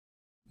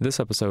This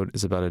episode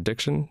is about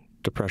addiction,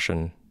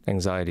 depression,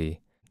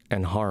 anxiety,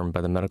 and harm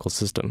by the medical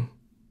system.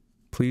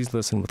 Please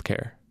listen with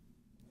care.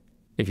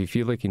 If you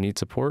feel like you need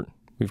support,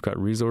 we've got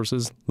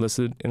resources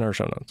listed in our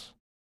show notes.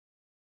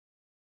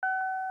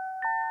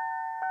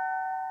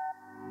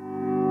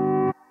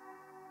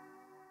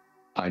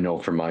 I know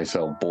for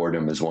myself,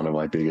 boredom is one of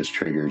my biggest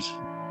triggers.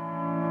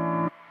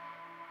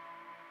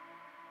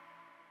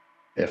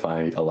 If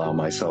I allow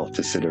myself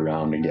to sit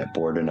around and get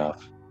bored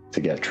enough to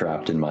get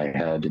trapped in my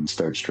head and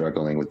start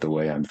struggling with the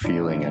way I'm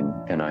feeling,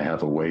 and I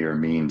have a way or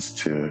means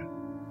to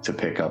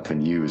pick up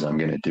and use, I'm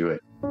going to do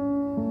it.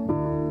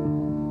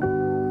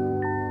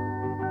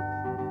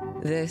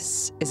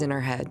 This is In Our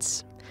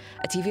Heads,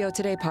 a TVO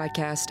Today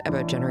podcast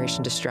about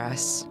generation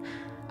distress.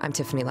 I'm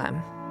Tiffany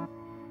Lam.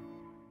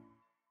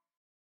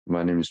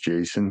 My name is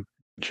Jason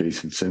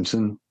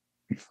Simpson.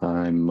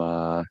 I'm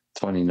a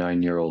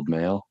 29-year-old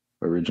male,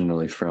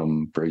 originally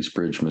from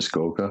Bracebridge,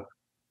 Muskoka.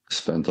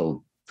 Spent a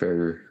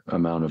fair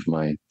amount of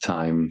my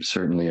time,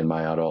 certainly in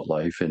my adult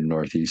life, in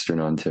northeastern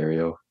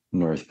Ontario,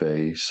 North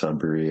Bay,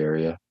 Sudbury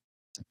area.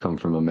 I come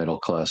from a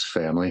middle-class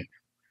family.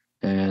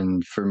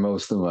 And for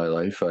most of my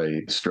life,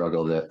 I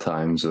struggled at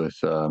times with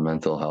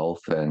mental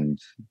health, and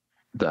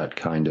that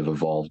kind of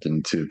evolved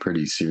into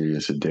pretty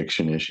serious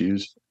addiction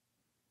issues.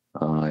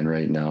 And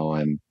right now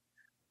I'm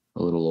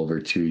a little over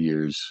 2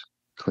 years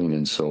clean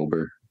and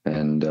sober,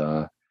 and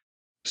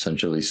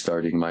essentially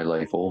starting my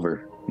life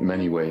over in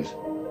many ways.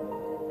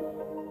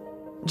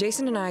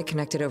 Jason and I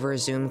connected over a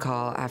Zoom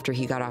call after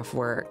he got off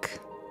work.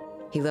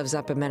 He lives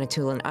up in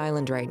Manitoulin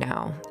Island right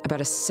now,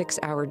 about a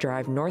 6-hour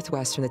drive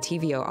northwest from the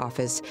TVO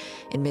office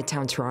in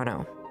Midtown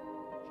Toronto.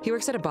 He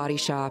works at a body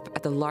shop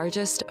at the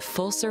largest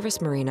full-service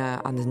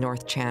marina on the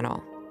North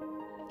Channel.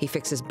 He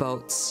fixes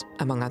boats,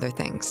 among other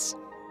things.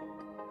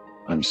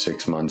 I'm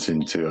 6 months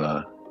into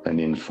an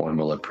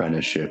informal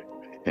apprenticeship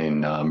in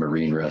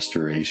marine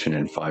restoration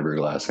and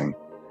fiberglassing.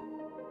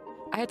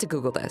 I had to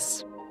Google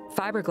this.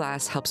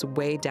 Fiberglass helps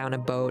weigh down a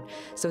boat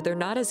so they're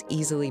not as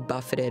easily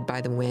buffeted by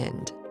the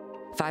wind.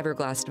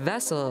 Fiberglassed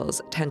vessels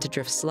tend to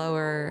drift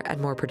slower and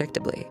more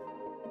predictably.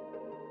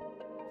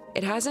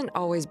 It hasn't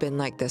always been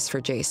like this for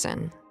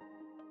Jason.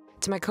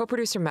 To my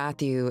co-producer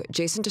Matthew,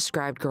 Jason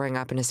described growing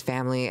up in his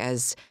family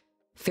as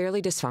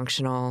fairly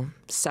dysfunctional,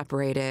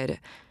 separated,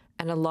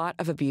 and a lot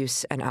of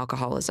abuse and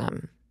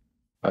alcoholism.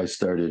 I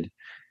started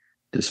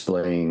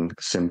displaying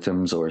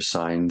symptoms or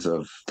signs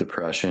of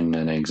depression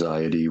and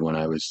anxiety when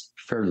I was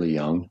fairly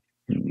young,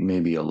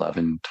 maybe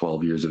 11,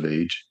 12 years of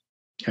age.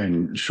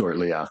 And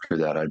shortly after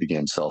that, I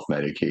began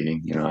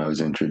self-medicating. I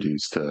was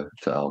introduced to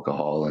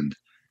alcohol and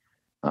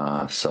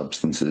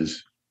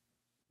substances.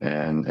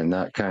 And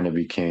that kind of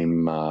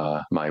became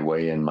my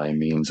way and my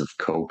means of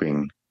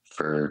coping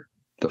for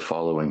the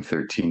following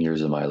 13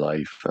 years of my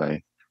life.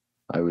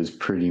 I was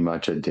pretty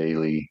much a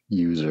daily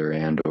user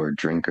and or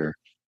drinker.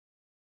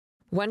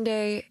 One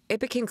day, it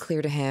became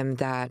clear to him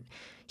that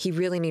he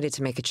really needed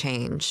to make a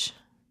change.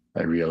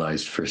 I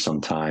realized for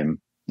some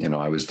time,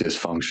 I was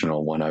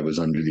dysfunctional when I was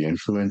under the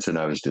influence, and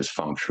I was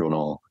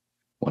dysfunctional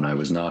when I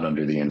was not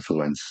under the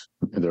influence.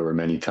 There were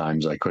many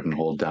times I couldn't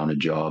hold down a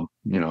job.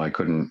 I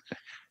couldn't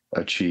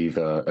achieve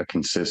a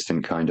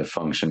consistent kind of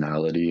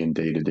functionality in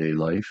day-to-day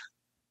life.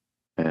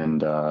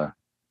 And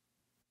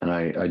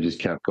I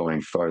just kept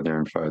going farther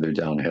and farther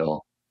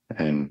downhill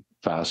and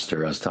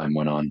faster as time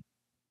went on.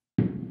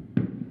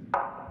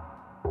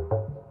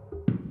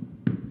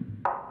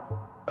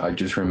 I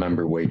just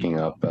remember waking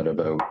up at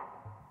about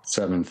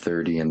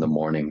 7:30 in the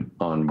morning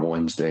on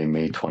Wednesday,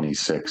 May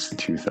 26,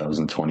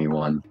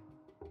 2021.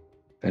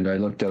 And I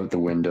looked out the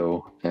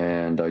window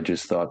and I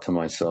just thought to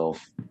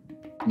myself,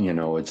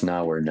 it's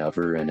now or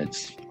never, and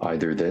it's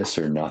either this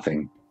or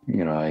nothing.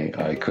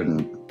 I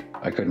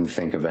couldn't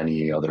think of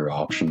any other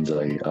options.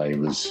 I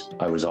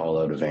was all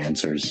out of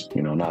answers,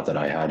 not that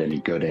I had any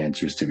good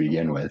answers to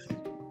begin with.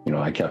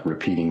 I kept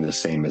repeating the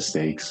same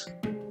mistakes.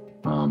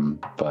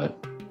 But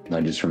I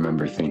just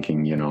remember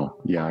thinking,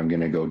 I'm going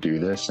to go do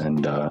this,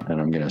 and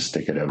I'm going to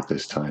stick it out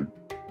this time.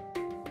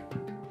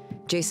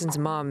 Jason's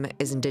mom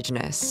is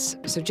Indigenous,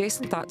 so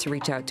Jason thought to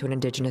reach out to an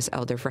Indigenous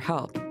elder for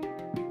help.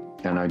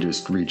 And I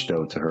just reached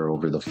out to her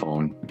over the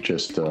phone,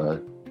 just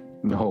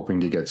hoping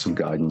to get some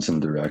guidance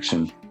and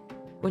direction.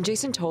 When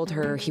Jason told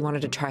her he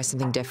wanted to try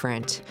something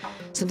different,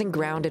 something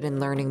grounded in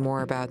learning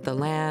more about the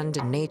land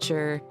and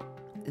nature,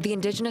 the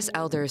Indigenous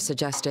elders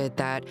suggested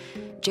that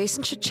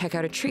Jason should check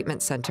out a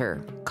treatment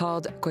center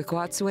called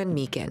Kwekwatsuen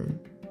Mikan.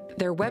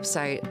 Their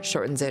website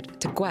shortens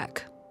it to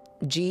GWEK,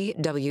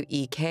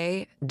 GWEK.ca.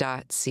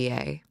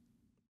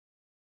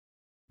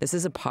 This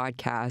is a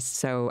podcast,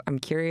 so I'm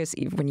curious,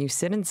 when you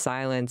sit in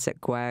silence at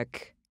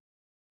GWEK,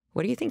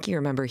 what do you think you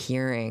remember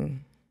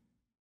hearing?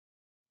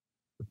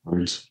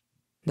 Birds.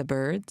 The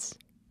birds?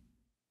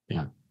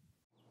 Yeah.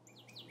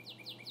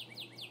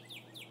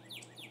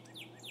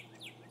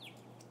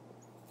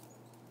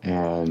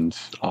 And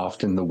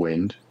often the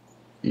wind.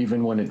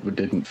 Even when it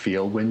didn't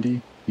feel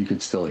windy, you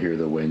could still hear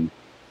the wind.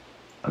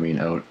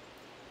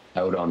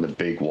 Out on the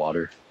big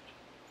water.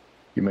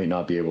 You might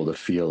not be able to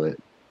feel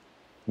it,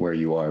 where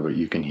you are, but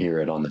you can hear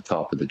it on the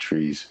top of the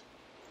trees.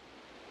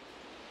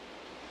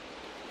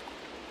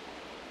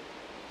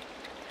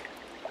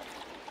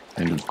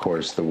 And of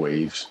course, the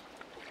waves,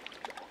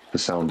 the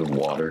sound of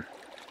water,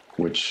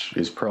 which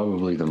is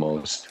probably the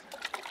most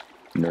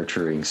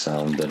nurturing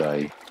sound that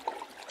I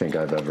think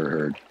I've ever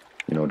heard.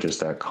 You know, just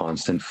that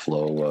constant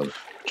flow of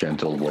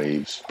gentle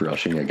waves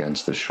brushing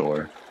against the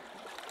shore.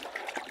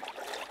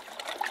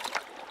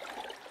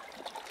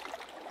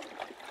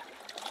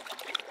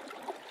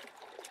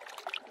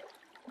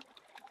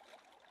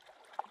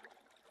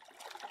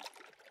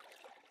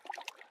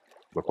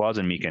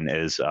 Reconnecting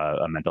is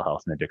a mental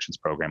health and addictions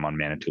program on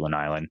Manitoulin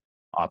Island,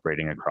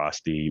 operating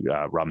across the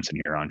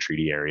Robinson-Huron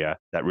Treaty area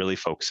that really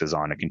focuses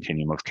on a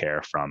continuum of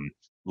care from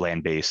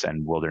land-based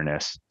and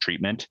wilderness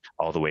treatment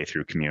all the way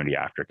through community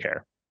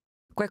aftercare.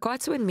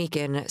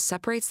 Reconnecting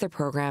separates their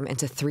program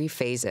into 3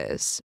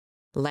 phases: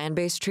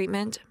 land-based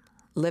treatment,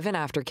 live-in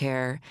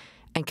aftercare,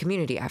 and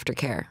community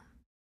aftercare.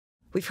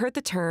 We've heard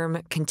the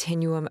term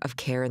continuum of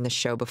care in the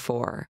show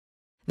before.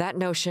 That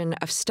notion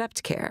of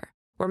stepped care,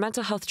 where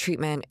mental health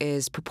treatment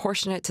is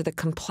proportionate to the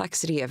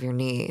complexity of your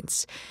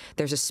needs.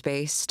 There's a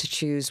space to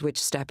choose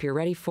which step you're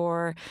ready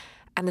for,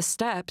 and the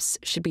steps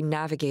should be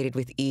navigated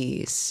with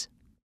ease.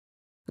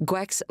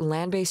 GWEC's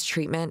land-based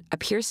treatment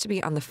appears to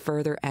be on the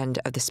further end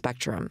of the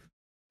spectrum: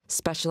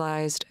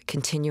 specialized,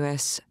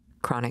 continuous,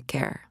 chronic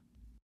care.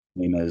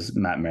 My name is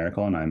Matt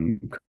Miracle, and I'm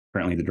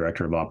currently the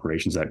Director of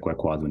Operations at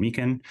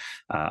Reconnecting.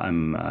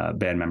 I'm a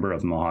band member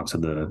of Mohawks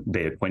of the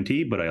Bay of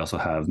Quinte, but I also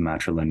have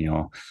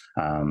matrilineal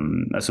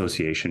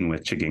association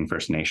with Chiging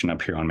First Nation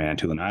up here on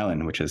Manitoulin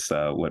Island, which is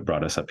what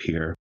brought us up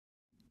here.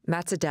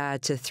 Matt's a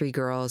dad to 3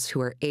 girls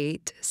who are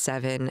 8,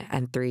 7,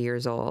 and 3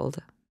 years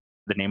old.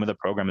 The name of the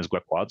program is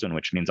Gwekwadwin,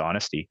 which means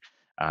honesty.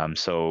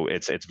 So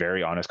it's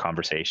very honest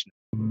conversation.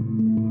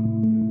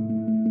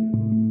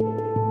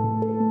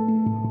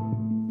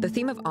 The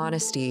theme of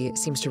honesty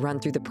seems to run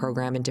through the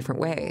program in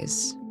different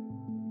ways.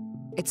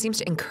 It seems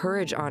to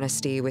encourage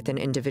honesty within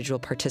individual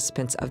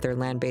participants of their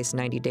land-based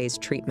 90 days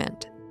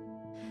treatment.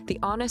 The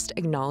honest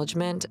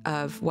acknowledgement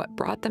of what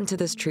brought them to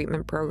this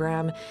treatment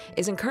program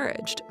is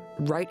encouraged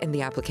right in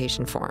the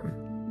application form.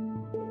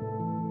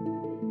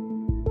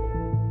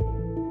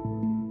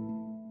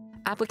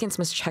 Applicants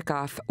must check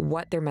off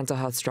what their mental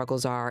health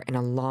struggles are in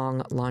a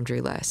long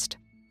laundry list: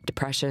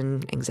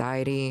 depression,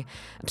 anxiety,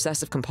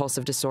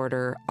 obsessive-compulsive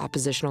disorder,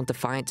 oppositional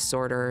defiant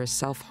disorder,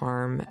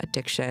 self-harm,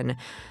 addiction,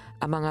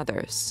 among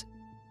others.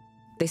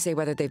 They say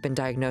whether they've been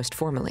diagnosed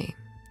formally.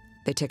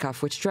 They tick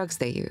off which drugs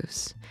they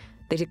use.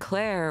 They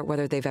declare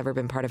whether they've ever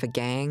been part of a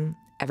gang,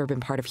 ever been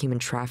part of human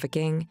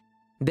trafficking,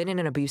 been in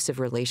an abusive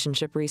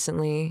relationship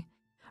recently,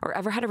 or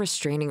ever had a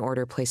restraining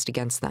order placed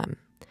against them.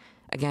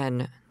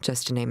 Again,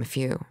 just to name a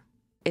few.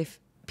 If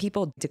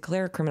people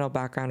declare a criminal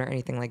background or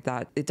anything like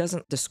that, it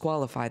doesn't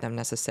disqualify them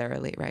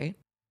necessarily, right?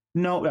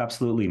 No,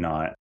 absolutely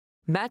not.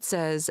 Matt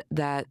says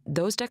that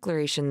those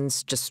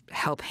declarations just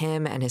help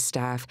him and his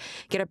staff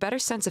get a better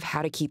sense of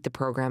how to keep the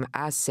program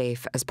as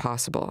safe as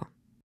possible.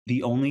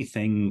 The only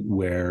thing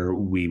where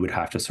we would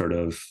have to sort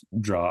of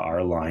draw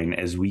our line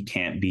is we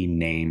can't be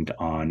named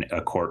on a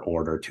court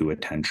order to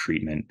attend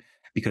treatment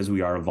because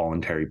we are a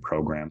voluntary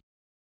program.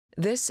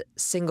 This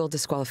single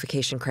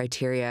disqualification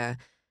criteria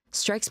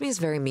strikes me as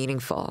very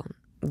meaningful,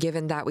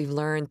 given that we've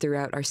learned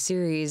throughout our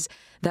series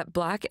that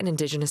Black and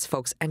Indigenous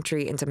folks'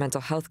 entry into mental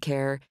health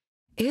care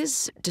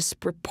is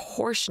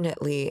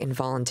disproportionately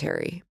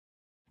involuntary.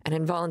 And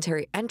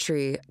involuntary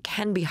entry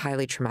can be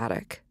highly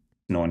traumatic.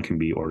 No one can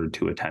be ordered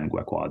to attend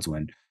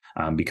Gwekwadwin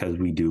because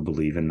we do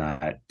believe in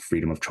that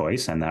freedom of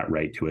choice and that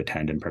right to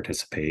attend and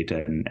participate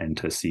and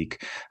to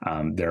seek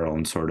their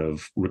own sort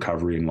of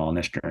recovery and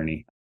wellness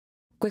journey.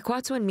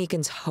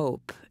 Gwekwadwin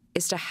hope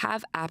is to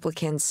have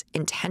applicants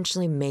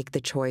intentionally make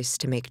the choice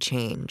to make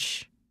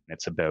change.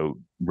 It's about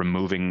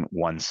removing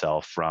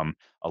oneself from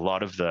a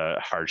lot of the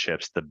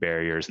hardships, the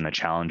barriers, and the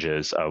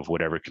challenges of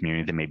whatever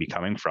community they may be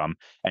coming from,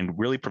 and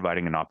really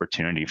providing an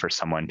opportunity for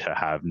someone to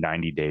have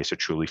 90 days to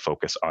truly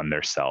focus on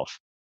their self.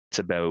 It's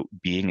about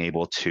being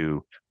able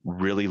to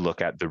really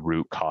look at the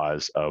root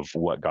cause of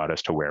what got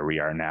us to where we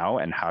are now,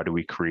 and how do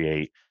we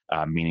create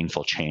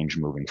meaningful change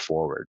moving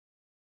forward.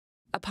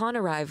 Upon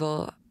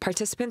arrival,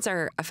 participants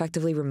are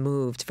effectively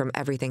removed from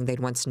everything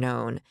they'd once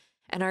known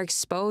and are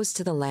exposed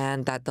to the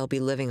land that they'll be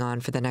living on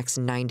for the next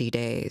 90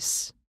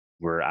 days.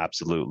 We're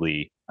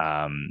absolutely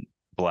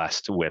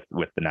blessed with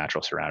the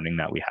natural surrounding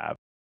that we have.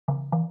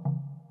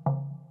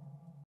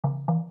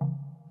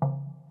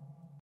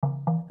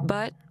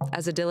 But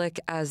as idyllic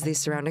as these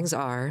surroundings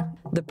are,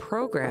 the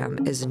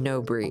program is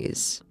no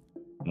breeze.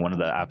 One of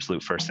the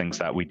absolute first things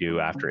that we do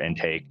after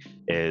intake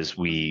is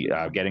we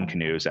get in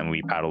canoes and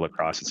we paddle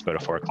across. It's about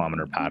a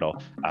 4-kilometer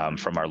paddle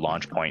from our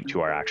launch point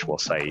to our actual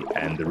site.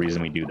 And the reason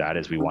we do that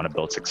is we want to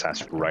build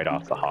success right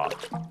off the hop.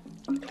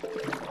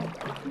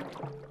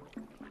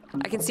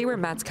 I can see where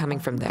Matt's coming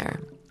from there.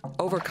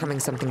 Overcoming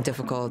something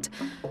difficult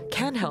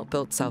can help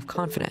build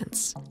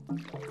self-confidence.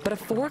 But a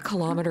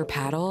 4-kilometer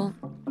paddle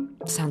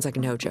sounds like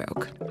no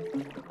joke.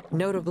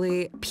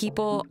 Notably,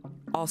 people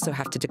also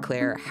have to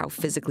declare how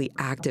physically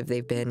active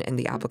they've been in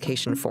the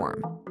application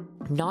form.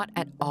 Not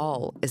at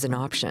all is an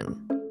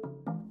option.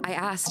 I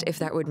asked if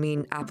that would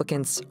mean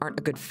applicants aren't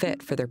a good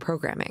fit for their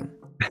programming.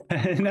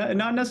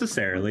 Not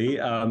necessarily,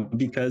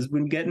 because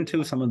when we get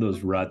into some of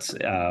those ruts,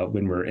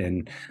 when we're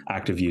in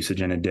active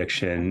usage and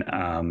addiction,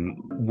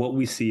 what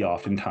we see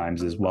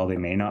oftentimes is while they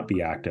may not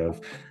be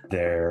active,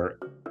 there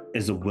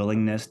is a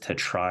willingness to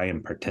try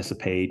and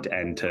participate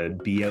and to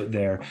be out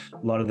there.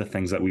 A lot of the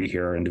things that we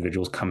hear are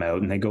individuals come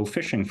out and they go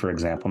fishing, for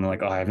example, and they're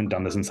like, oh, I haven't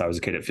done this since I was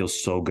a kid. It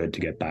feels so good to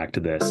get back to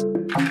this.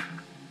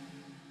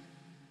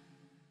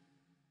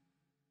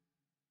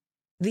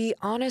 The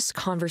honest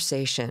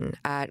conversation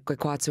at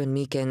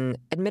Kwekwatsuen-Mikan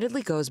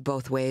admittedly goes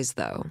both ways,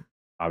 though.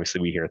 Obviously,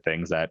 we hear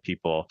things that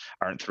people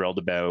aren't thrilled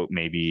about.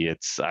 Maybe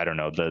it's, I don't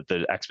know,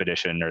 the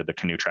expedition or the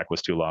canoe trek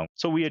was too long.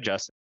 So we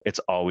adjust. It's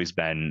always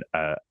been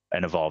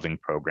an evolving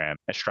program.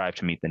 I strive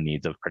to meet the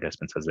needs of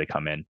participants as they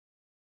come in.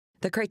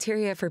 The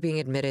criteria for being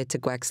admitted to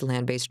GWEC's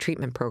land-based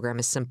treatment program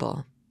is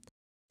simple.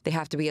 They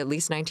have to be at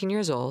least 19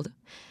 years old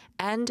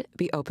and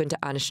be open to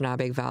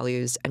Anishinaabe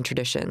values and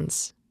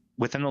traditions.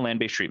 Within the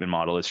land-based treatment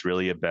model, it's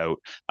really about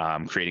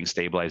creating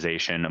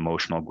stabilization,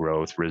 emotional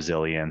growth,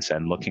 resilience,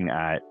 and looking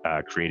at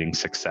creating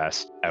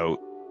success out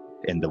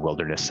in the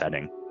wilderness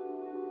setting.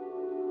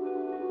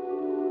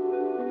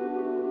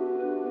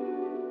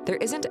 There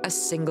isn't a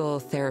single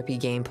therapy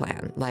game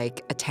plan,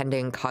 like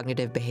attending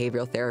cognitive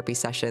behavioral therapy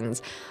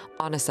sessions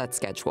on a set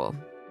schedule.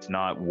 It's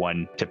not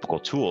one typical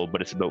tool,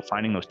 but it's about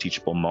finding those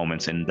teachable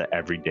moments in the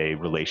everyday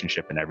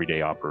relationship and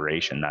everyday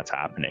operation that's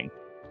happening.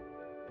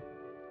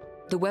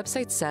 The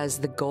website says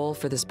the goal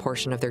for this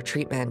portion of their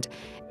treatment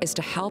is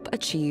to help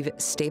achieve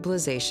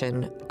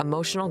stabilization,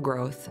 emotional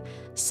growth,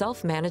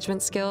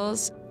 self-management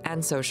skills,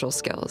 and social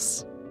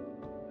skills.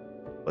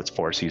 It's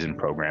 4-season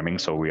programming,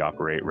 so we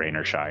operate rain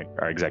or shine.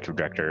 Our executive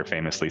director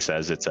famously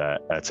says it's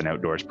an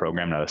outdoors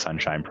program, not a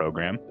sunshine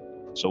program.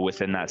 So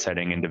within that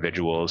setting,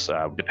 individuals,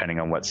 depending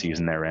on what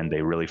season they're in,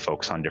 they really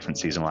focus on different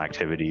seasonal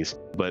activities.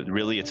 But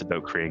really, it's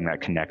about creating that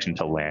connection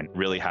to land.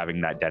 Really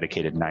having that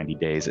dedicated 90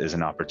 days is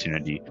an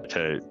opportunity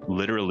to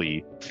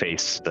literally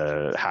face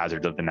the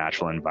hazards of the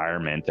natural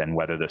environment and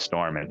weather the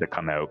storm, and to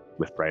come out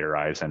with brighter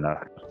eyes and a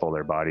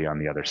fuller body on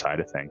the other side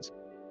of things.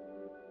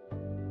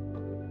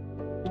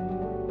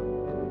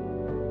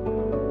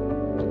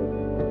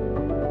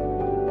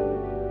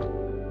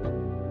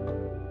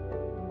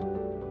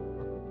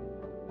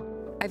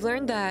 I've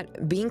learned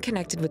that being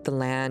connected with the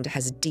land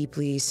has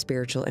deeply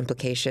spiritual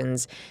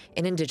implications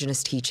in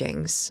Indigenous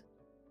teachings.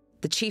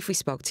 The chief we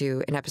spoke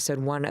to in episode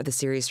 1 of the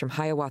series from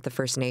Hiawatha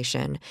First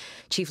Nation,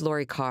 Chief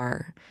Lori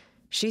Carr,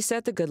 she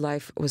said the good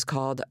life was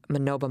called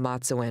Manoba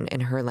Matsuwin in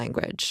her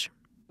language.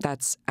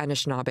 That's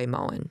Anishinaabe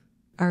Moan.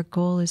 Our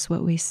goal is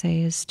what we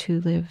say is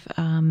to live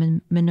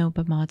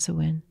Manoba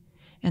Matsuwin,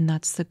 and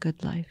that's the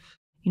good life.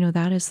 You know,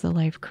 that is the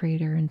life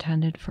Creator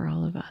intended for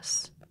all of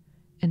us.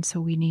 And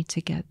so we need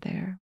to get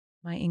there.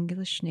 My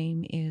English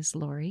name is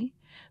Lori.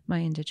 My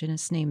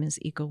Indigenous name is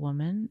Eagle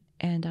Woman,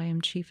 and I am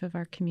chief of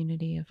our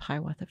community of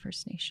Hiawatha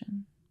First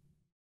Nation.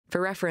 For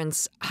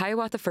reference,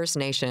 Hiawatha First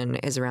Nation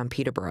is around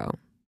Peterborough.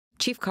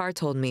 Chief Carr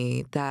told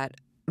me that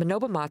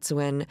Manoba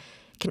Matsuwin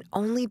can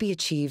only be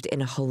achieved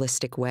in a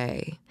holistic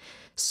way.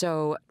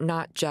 So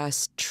not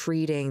just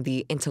treating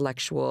the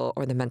intellectual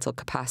or the mental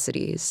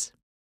capacities.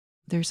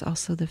 There's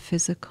also the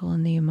physical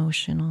and the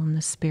emotional and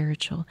the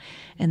spiritual,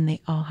 and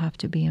they all have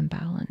to be in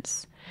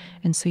balance.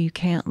 And so you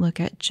can't look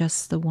at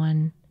just the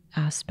one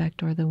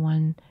aspect or the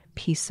one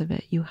piece of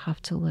it. You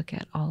have to look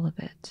at all of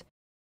it.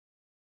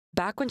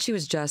 Back when she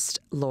was just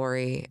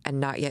Lori and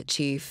not yet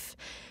chief,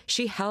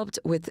 she helped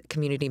with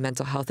community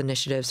mental health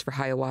initiatives for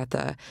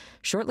Hiawatha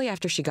shortly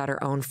after she got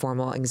her own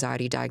formal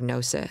anxiety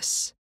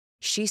diagnosis.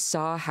 She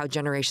saw how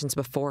generations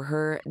before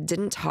her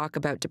didn't talk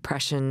about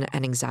depression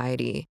and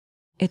anxiety.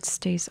 It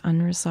stays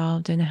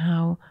unresolved, and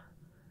how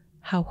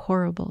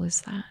horrible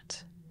is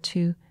that,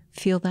 to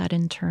feel that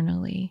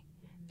internally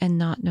and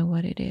not know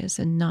what it is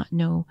and not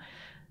know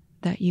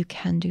that you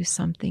can do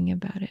something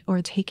about it,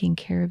 or taking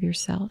care of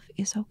yourself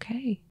is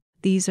okay.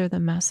 These are the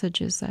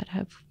messages that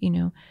have,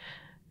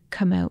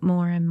 come out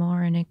more and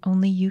more, and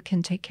only you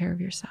can take care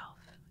of yourself,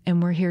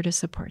 and we're here to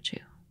support you.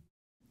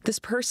 This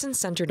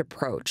person-centered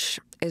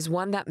approach is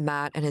one that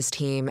Matt and his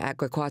team at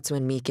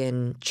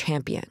Kwekwatsuen-Mikan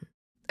champion.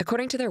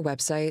 According to their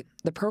website,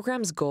 the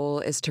program's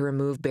goal is to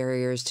remove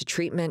barriers to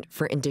treatment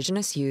for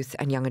Indigenous youth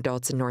and young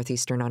adults in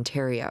northeastern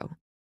Ontario.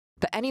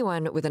 But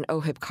anyone with an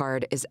OHIP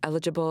card is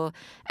eligible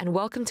and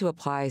welcome to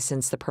apply,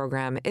 since the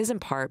program is in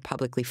part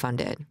publicly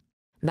funded.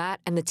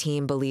 Matt and the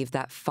team believe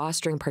that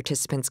fostering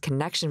participants'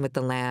 connection with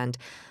the land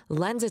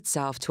lends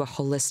itself to a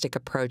holistic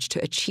approach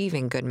to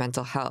achieving good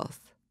mental health.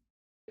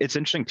 It's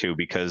interesting too,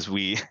 because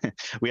we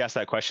asked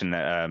that question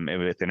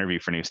with the interview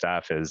for new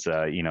staff is,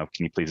 can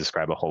you please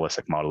describe a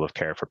holistic model of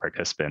care for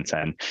participants?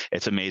 And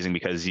it's amazing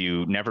because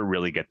you never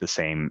really get the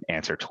same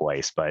answer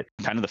twice, but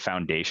kind of the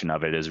foundation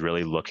of it is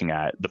really looking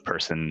at the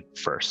person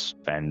first.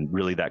 And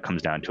really that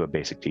comes down to a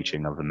basic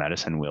teaching of the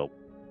medicine wheel.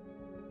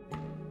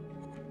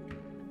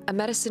 A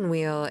medicine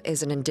wheel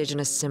is an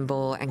Indigenous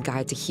symbol and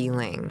guide to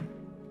healing.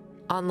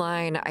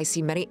 Online, I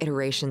see many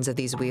iterations of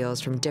these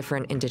wheels from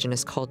different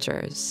Indigenous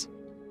cultures.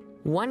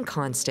 One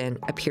constant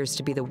appears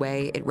to be the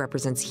way it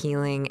represents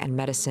healing and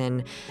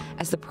medicine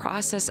as the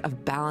process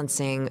of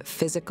balancing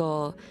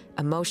physical,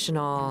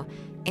 emotional,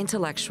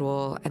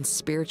 intellectual, and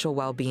spiritual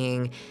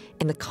well-being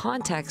in the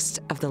context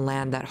of the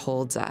land that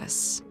holds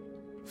us.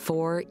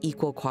 4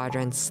 equal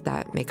quadrants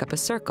that make up a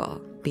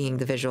circle, being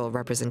the visual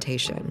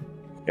representation.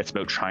 It's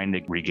about trying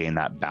to regain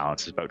that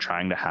balance. It's about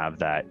trying to have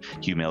that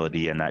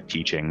humility and that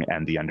teaching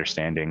and the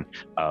understanding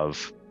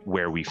of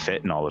where we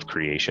fit in all of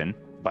creation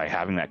by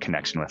having that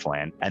connection with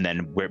land. And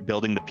then we're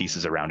building the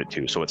pieces around it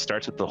too. So it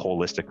starts with the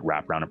holistic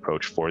wraparound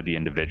approach for the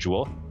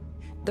individual.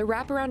 The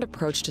wraparound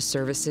approach to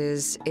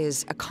services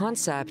is a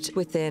concept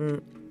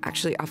within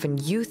actually often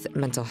youth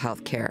mental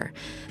health care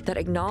that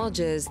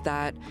acknowledges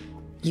that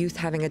youth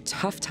having a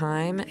tough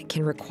time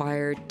can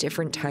require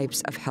different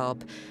types of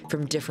help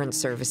from different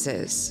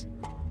services.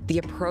 The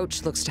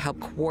approach looks to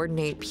help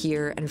coordinate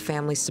peer and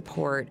family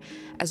support,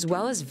 as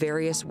well as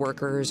various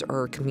workers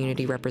or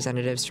community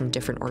representatives from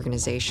different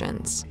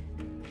organizations.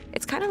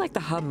 It's kind of like the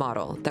hub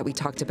model that we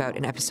talked about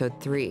in episode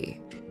 3.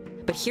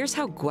 But here's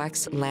how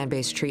GWEC's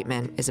land-based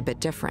treatment is a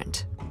bit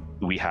different.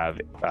 We have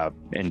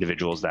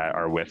individuals that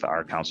are with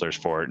our counselors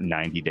for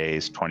 90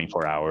 days,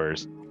 24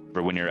 hours.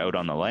 But when you're out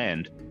on the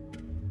land,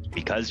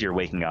 because you're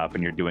waking up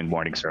and you're doing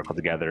morning circle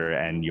together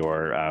and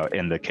you're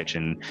in the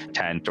kitchen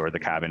tent or the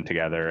cabin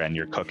together and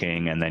you're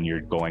cooking, and then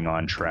you're going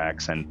on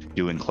treks and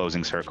doing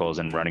closing circles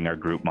and running our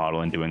group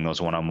model and doing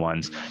those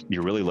one-on-ones,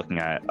 you're really looking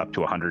at up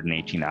to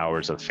 118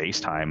 hours of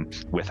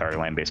FaceTime with our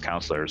land-based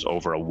counselors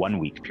over a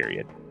 1-week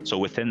period. So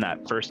within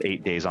that first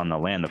 8 days on the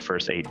land, the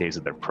first 8 days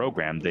of their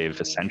program,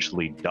 they've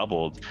essentially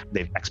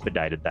they've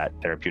expedited that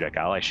therapeutic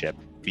allyship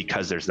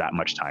because there's that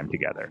much time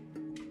together.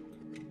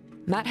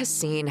 Matt has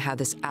seen how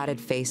this added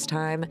face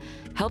time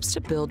helps to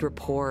build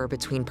rapport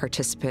between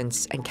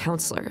participants and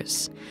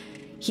counselors.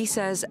 He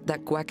says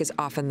that GWEC is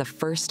often the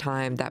first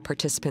time that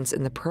participants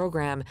in the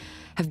program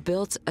have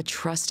built a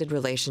trusted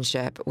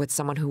relationship with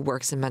someone who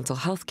works in mental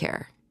health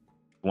care.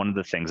 One of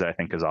the things that I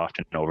think is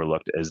often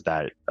overlooked is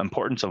that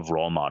importance of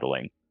role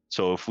modeling.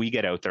 So if we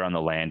get out there on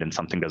the land and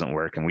something doesn't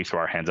work and we throw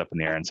our hands up in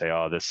the air and say,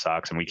 oh, this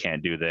sucks and we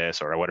can't do this,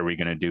 or what are we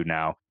going to do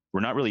now? We're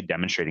not really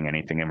demonstrating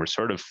anything, and we're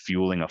sort of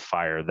fueling a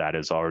fire that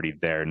is already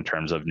there in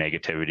terms of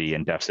negativity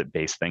and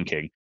deficit-based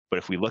thinking. But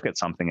if we look at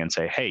something and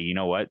say, hey, you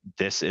know what,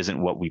 this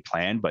isn't what we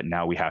planned, but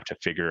now we have to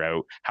figure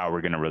out how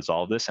we're going to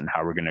resolve this and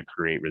how we're going to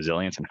create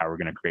resilience and how we're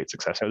going to create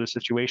success out of the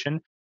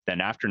situation, then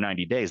after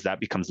 90 days,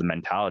 that becomes the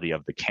mentality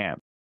of the camp.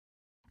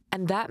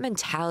 And that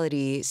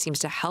mentality seems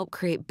to help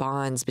create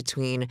bonds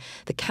between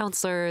the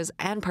counselors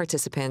and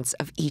participants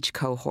of each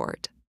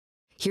cohort.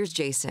 Here's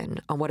Jason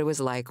on what it was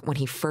like when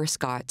he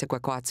first got to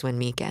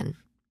Kwakwatsuwinmikan.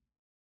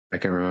 I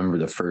can remember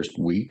the first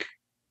week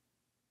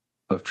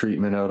of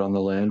treatment out on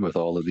the land with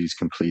all of these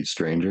complete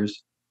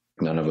strangers.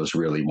 None of us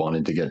really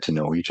wanted to get to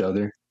know each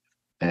other.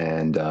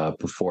 And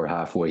before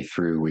halfway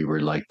through, we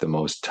were like the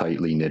most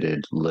tightly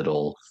knitted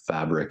little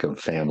fabric of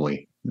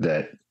family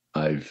that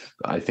I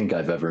think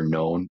I've ever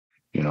known.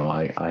 You know,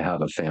 I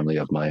have a family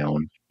of my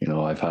own. You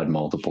know, I've had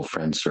multiple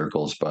friend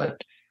circles, but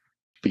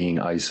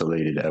being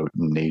isolated out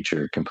in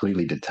nature,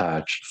 completely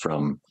detached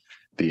from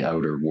the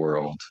outer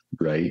world,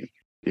 right?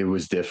 It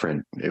was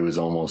different. It was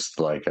almost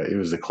like it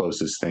was the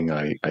closest thing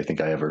I think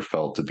I ever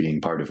felt to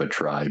being part of a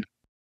tribe.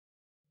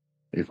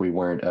 If we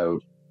weren't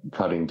out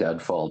cutting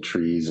deadfall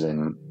trees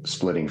and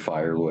splitting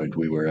firewood,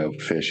 we were out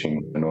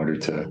fishing in order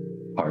to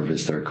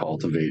harvest or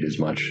cultivate as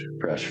much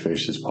fresh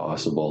fish as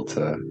possible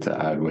to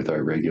add with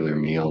our regular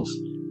meals.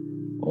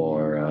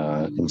 Or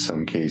in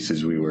some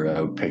cases, we were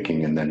out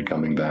picking and then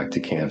coming back to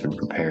camp and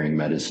preparing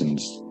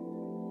medicines,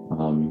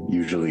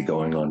 usually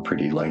going on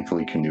pretty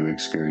lengthy canoe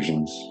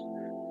excursions,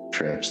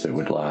 trips that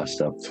would last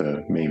up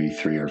to maybe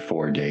 3 or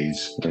 4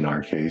 days in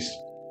our case.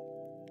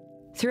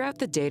 Throughout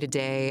the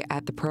day-to-day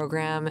at the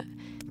program,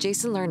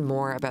 Jason learned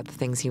more about the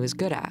things he was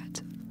good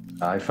at.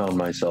 I found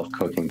myself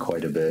cooking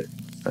quite a bit.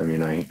 I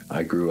mean,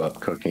 I grew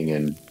up cooking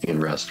in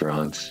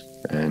restaurants,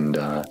 and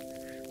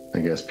I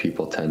guess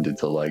people tended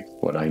to like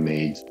what I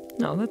made.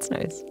 Oh, that's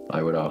nice.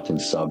 I would often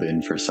sub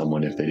in for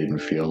someone if they didn't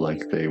feel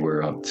like they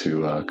were up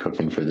to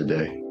cooking for the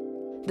day.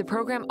 The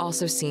program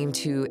also seemed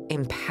to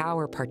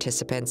empower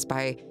participants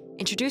by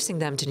introducing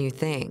them to new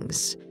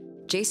things.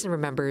 Jason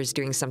remembers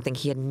doing something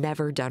he had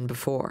never done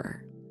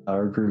before.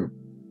 Our group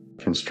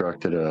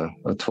constructed a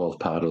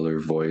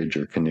 12-paddler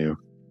Voyager canoe.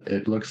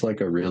 It looks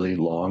like a really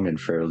long and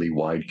fairly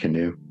wide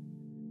canoe,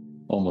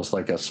 almost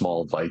like a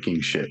small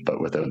Viking ship, but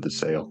without the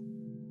sail.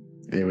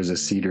 It was a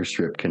cedar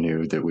strip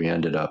canoe that we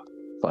ended up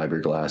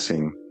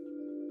fiberglassing.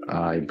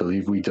 I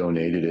believe we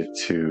donated it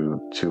to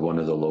one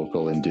of the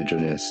local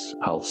Indigenous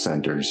health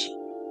centers.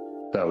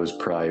 That was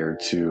prior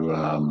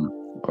to,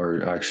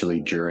 or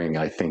actually during,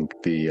 I think,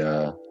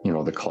 the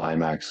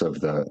climax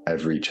of the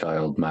Every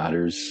Child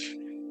Matters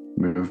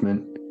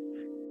movement.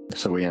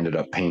 So we ended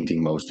up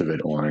painting most of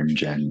it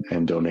orange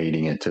and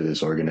donating it to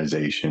this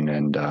organization.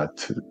 And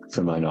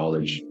to my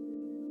knowledge,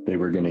 they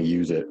were going to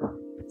use it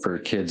for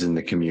kids in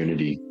the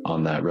community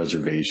on that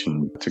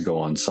reservation to go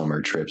on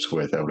summer trips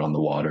with out on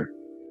the water.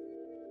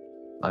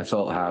 I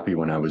felt happy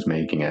when I was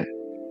making it,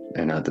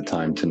 and at the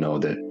time to know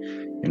that,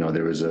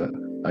 there was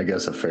I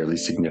guess, a fairly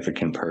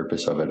significant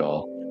purpose of it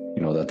all.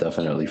 That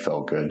definitely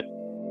felt good.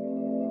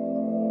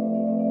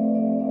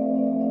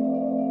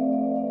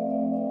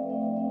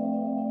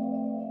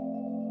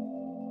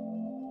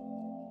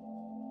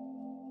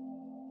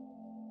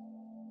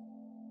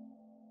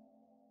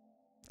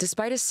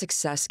 Despite his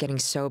success getting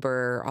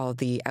sober, all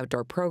the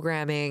outdoor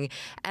programming,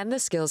 and the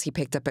skills he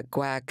picked up at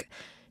GWEC,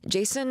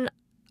 Jason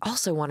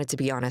also wanted to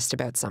be honest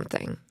about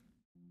something.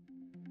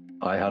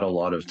 I had a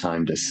lot of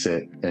time to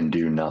sit and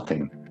do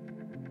nothing.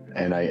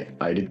 And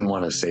I didn't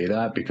want to say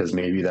that because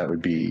maybe that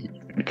would be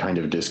kind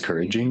of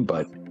discouraging,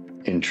 but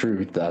in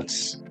truth,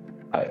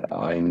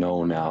 I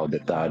know now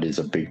that is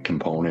a big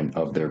component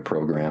of their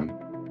program.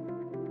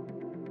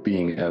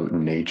 Being out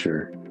in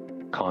nature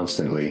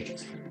constantly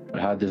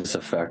had this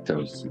effect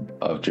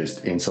of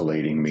just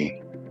insulating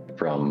me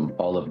from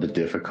all of the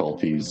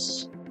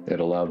difficulties.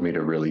 It allowed me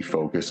to really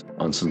focus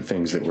on some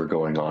things that were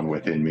going on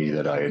within me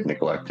that I had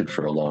neglected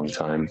for a long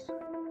time.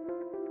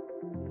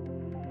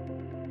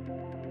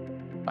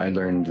 I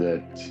learned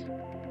that,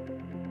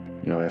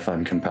 if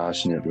I'm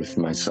compassionate with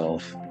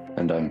myself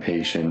and I'm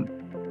patient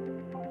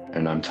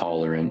and I'm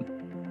tolerant,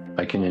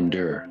 I can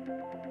endure.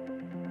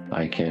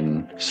 I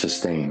can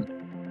sustain.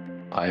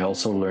 I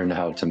also learned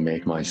how to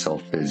make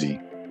myself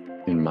busy.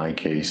 In my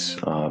case,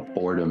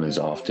 boredom is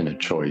often a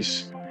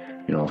choice.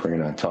 If we're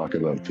going to talk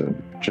about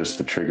just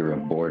the trigger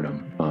of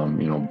boredom,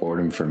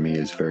 boredom for me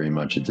is very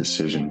much a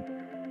decision.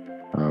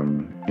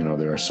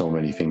 There are so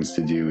many things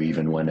to do,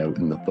 even when out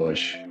in the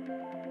bush,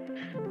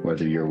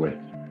 whether you're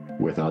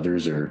with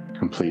others or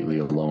completely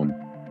alone.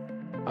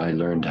 I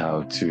learned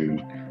how to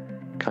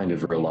kind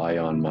of rely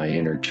on my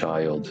inner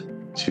child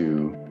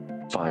to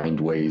find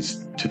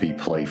ways to be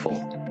playful.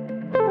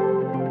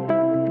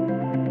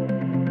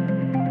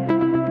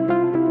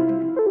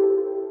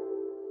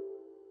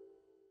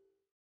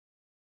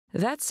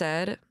 That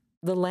said,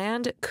 the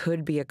land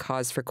could be a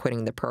cause for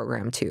quitting the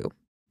program, too.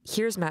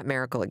 Here's Matt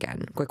Miracle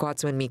again,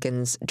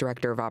 Kwekwatswan-Meekin's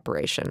Director of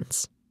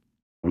Operations.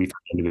 We've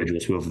had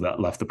individuals who have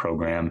left the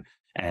program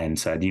and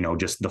said,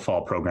 just the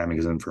fall programming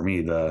isn't for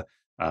me. The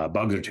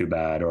bugs are too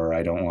bad, or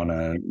I don't want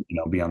to,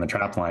 be on the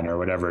trap line or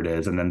whatever it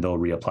is. And then they'll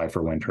reapply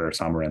for winter or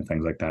summer and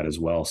things like that as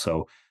well.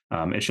 So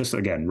it's just,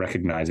 again,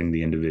 recognizing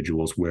the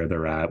individuals where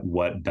they're at,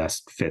 what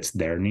best fits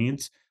their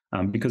needs.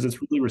 Because it's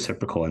really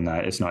reciprocal in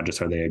that it's not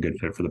just are they a good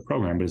fit for the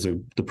program, but is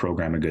the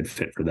program a good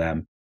fit for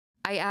them?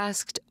 I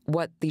asked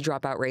what the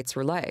dropout rates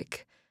were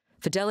like.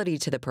 Fidelity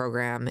to the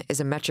program is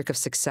a metric of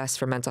success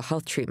for mental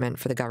health treatment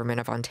for the Government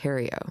of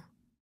Ontario.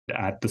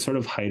 At the sort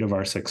of height of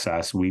our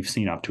success, we've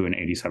seen up to an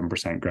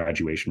 87%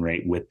 graduation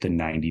rate with the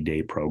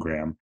 90-day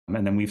program.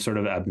 And then we've sort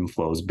of ebbed and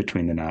flows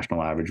between the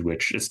national average,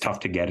 which is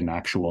tough to get an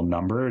actual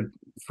number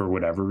for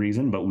whatever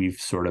reason, but we've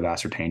sort of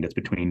ascertained it's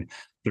between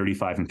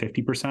 35 and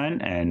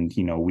 50%. And,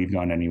 we've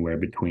gone anywhere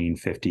between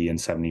 50 and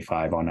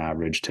 75 on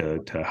average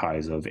to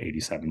highs of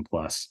 87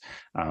 plus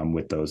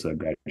with those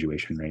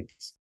graduation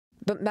rates.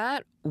 But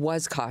Matt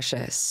was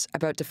cautious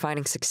about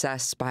defining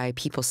success by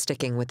people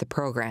sticking with the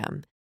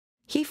program.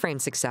 He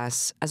framed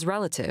success as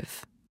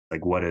relative.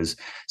 Like, what is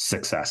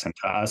success? And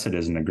to us, it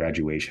isn't a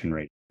graduation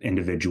rate.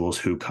 Individuals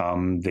who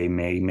come, they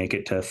may make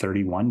it to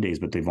 31 days,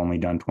 but they've only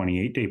done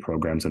 28-day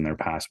programs in their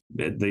past.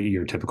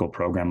 Your typical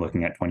program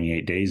looking at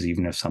 28 days,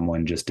 even if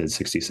someone just did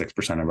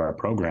 66% of our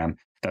program,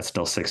 that's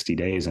still 60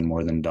 days and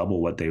more than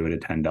double what they would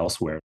attend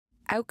elsewhere.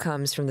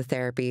 Outcomes from the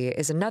therapy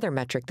is another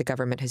metric the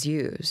government has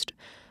used.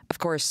 Of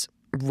course,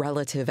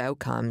 relative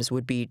outcomes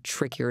would be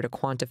trickier to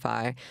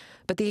quantify,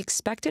 but the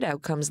expected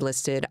outcomes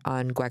listed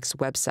on GWEC's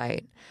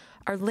website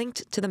are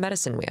linked to the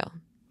medicine wheel,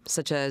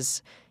 such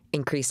as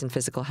increase in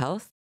physical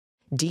health,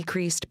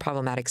 decreased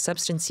problematic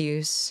substance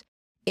use,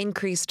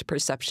 increased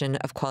perception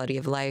of quality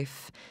of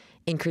life,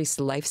 increased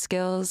life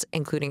skills,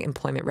 including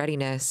employment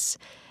readiness,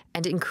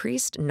 and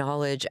increased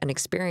knowledge and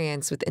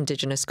experience with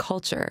Indigenous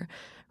culture,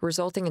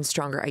 resulting in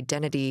stronger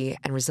identity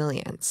and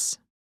resilience.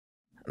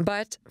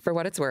 But for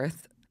what it's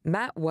worth,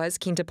 Matt was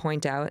keen to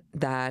point out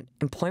that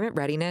employment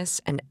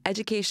readiness and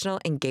educational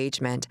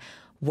engagement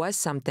was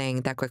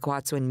something that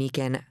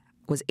Kwekwatswan-Meekin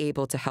was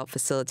able to help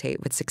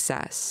facilitate with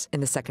success in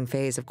the second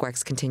phase of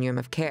GWEC's continuum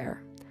of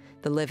care,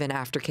 the live-in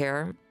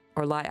aftercare,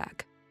 or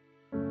LIAC.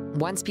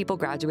 Once people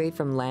graduate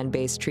from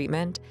land-based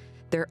treatment,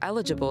 they're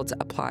eligible to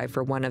apply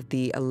for one of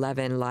the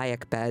 11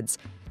 LIAC beds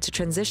to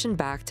transition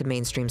back to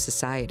mainstream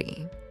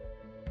society.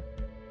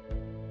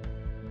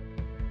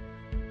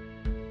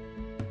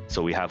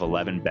 So we have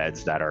 11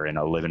 beds that are in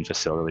a live-in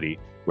facility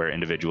where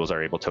individuals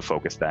are able to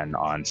focus then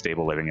on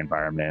stable living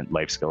environment,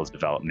 life skills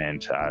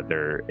development.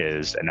 There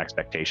is an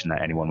expectation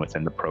that anyone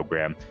within the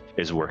program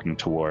is working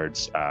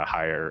towards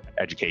higher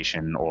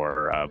education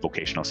or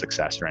vocational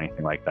success or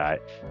anything like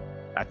that.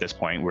 At this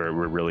point, we're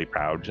really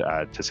proud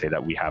to say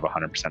that we have a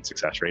 100%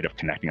 success rate of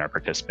connecting our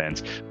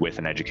participants with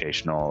an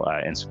educational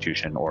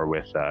institution or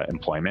with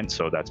employment.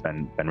 So that's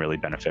been really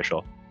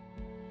beneficial.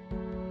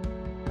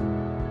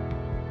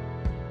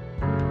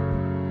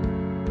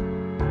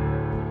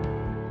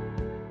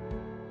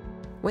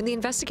 When the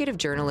Investigative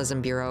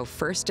Journalism Bureau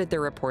first did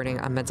their reporting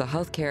on mental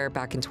health care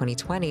back in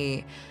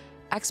 2020,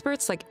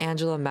 experts like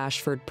Angela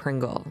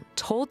Mashford-Pringle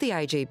told the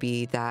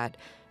IJB that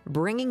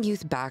bringing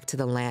youth back to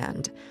the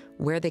land,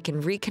 where they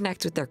can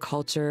reconnect with their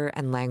culture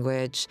and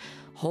language,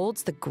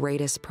 holds the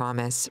greatest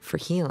promise for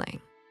healing.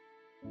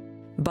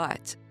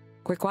 But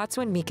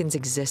Kwekwatswan Mikan's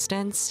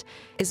existence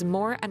is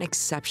more an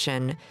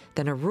exception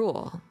than a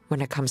rule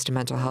when it comes to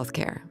mental health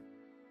care.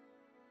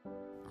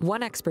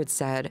 One expert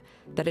said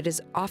that it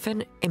is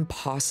often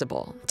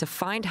impossible to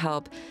find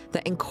help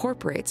that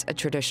incorporates a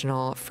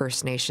traditional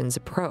First Nations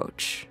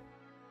approach.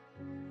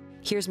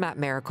 Here's Matt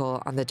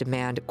Miracle on the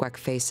demand Kwek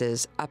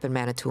faces up in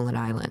Manitoulin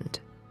Island.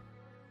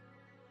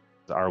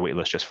 Our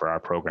waitlist just for our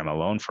program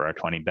alone, for our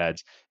 20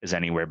 beds, is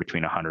anywhere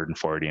between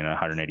 140 and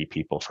 180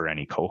 people for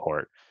any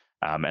cohort.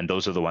 And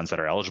those are the ones that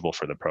are eligible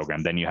for the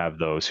program. Then you have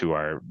those who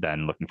are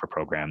then looking for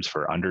programs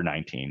for under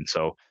 19.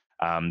 So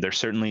there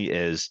certainly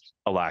is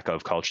a lack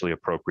of culturally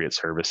appropriate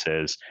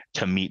services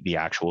to meet the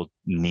actual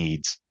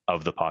needs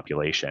of the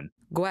population.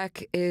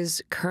 Gwek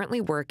is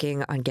currently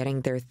working on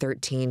getting their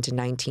 13 to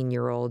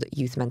 19-year-old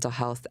youth mental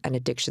health and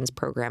addictions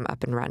program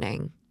up and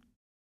running.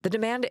 The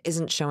demand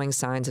isn't showing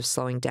signs of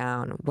slowing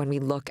down when we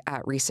look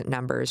at recent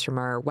numbers from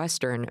our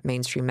Western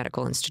mainstream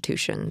medical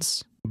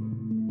institutions.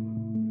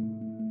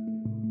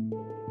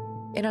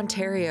 In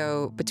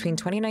Ontario, between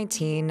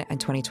 2019 and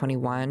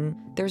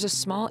 2021, there's a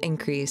small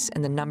increase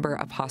in the number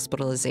of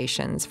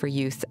hospitalizations for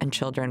youth and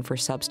children for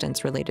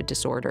substance-related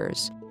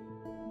disorders.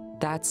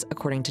 That's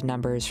according to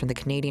numbers from the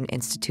Canadian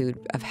Institute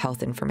of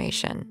Health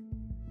Information.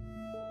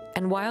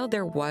 And while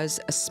there was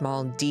a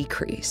small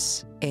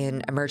decrease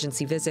in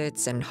emergency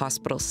visits and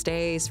hospital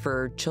stays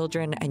for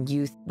children and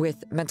youth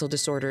with mental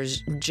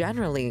disorders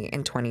generally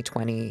in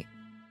 2020,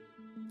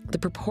 the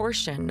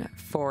proportion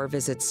for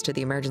visits to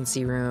the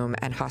emergency room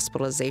and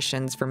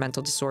hospitalizations for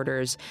mental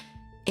disorders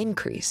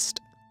increased.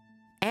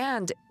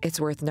 And it's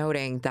worth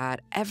noting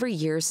that every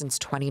year since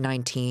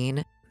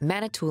 2019,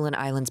 Manitoulin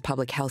Island's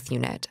Public Health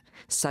Unit,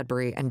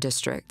 Sudbury and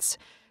districts,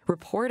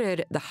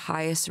 reported the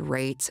highest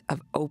rate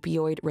of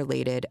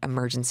opioid-related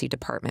emergency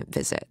department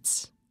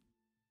visits.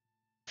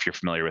 If you're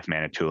familiar with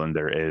Manitoulin,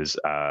 there is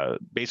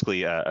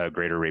basically a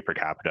greater rate per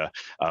capita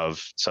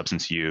of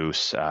substance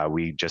use.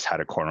 We just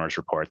had a coroner's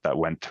report that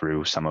went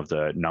through some of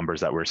the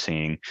numbers that we're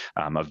seeing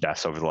of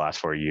deaths over the last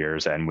 4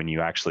 years. And when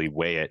you actually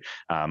weigh it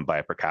by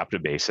a per capita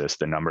basis,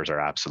 the numbers are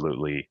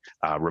absolutely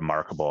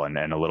remarkable and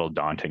a little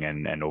daunting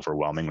and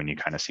overwhelming when you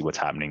kind of see what's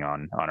happening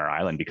on our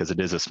island, because it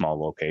is a small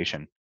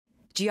location.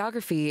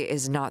 Geography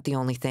is not the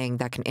only thing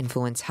that can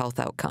influence health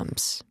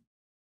outcomes.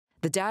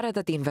 The data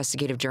that the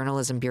Investigative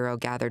Journalism Bureau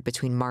gathered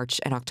between March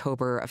and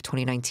October of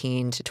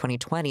 2019 to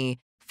 2020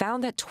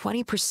 found that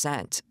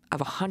 20%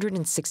 of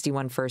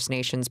 161 First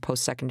Nations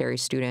post-secondary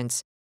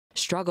students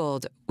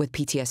struggled with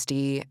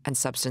PTSD and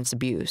substance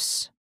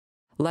abuse.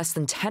 Less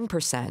than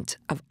 10%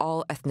 of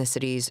all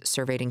ethnicities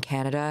surveyed in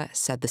Canada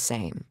said the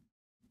same.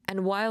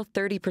 And while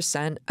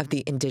 30% of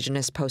the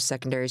Indigenous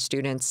post-secondary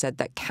students said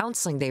that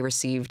counseling they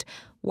received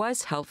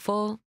was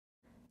helpful,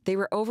 they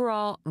were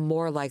overall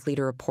more likely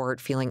to report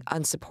feeling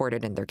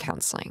unsupported in their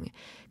counseling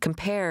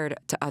compared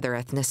to other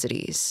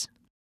ethnicities.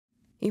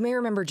 You may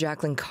remember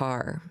Jacqueline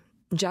Carr.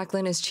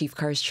 Jacqueline is Chief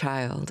Carr's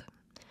child.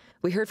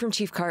 We heard from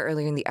Chief Carr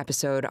earlier in the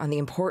episode on the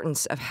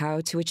importance of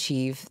how to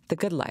achieve the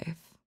good life.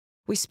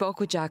 We spoke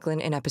with Jacqueline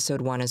in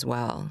episode 1 as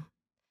well.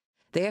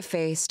 They have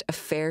faced a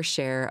fair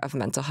share of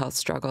mental health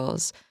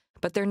struggles,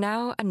 but they're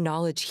now a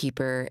knowledge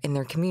keeper in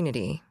their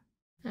community.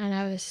 And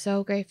I was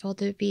so grateful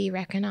to be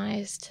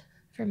recognized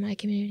for my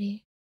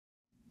community.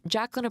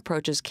 Jacqueline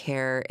approaches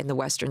care in the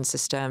Western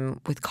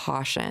system with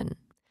caution.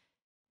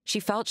 She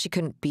felt she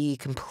couldn't be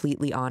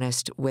completely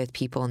honest with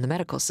people in the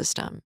medical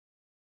system.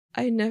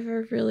 I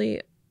never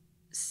really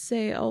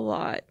say a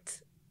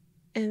lot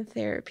in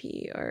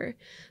therapy, or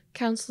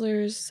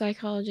counselors,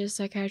 psychologists,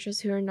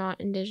 psychiatrists who are not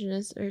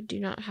Indigenous or do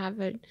not have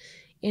an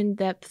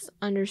in-depth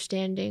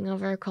understanding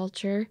of our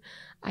culture.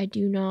 I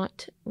do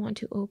not want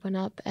to open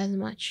up as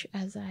much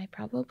as I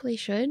probably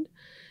should,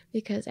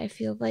 because I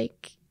feel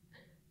like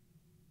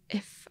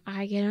if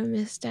I get a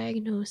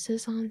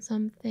misdiagnosis on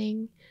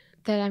something,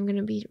 that I'm going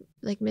to be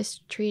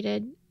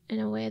mistreated in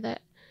a way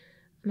that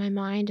my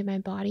mind and my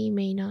body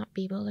may not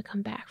be able to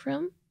come back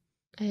from.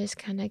 I just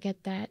kind of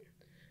get that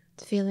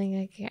feeling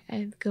like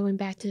I'm going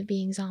back to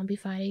being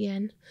zombified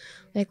again,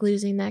 like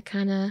losing that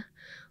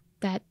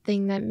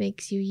thing that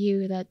makes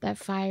you, that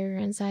fire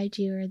inside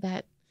you, or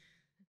that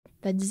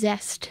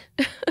zest,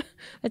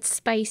 that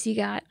spice you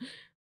got.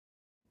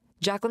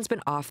 Jacqueline's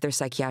been off their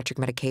psychiatric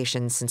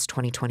medications since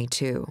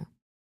 2022.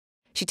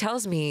 She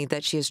tells me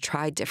that she has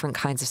tried different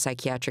kinds of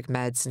psychiatric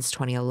meds since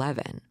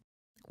 2011.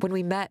 When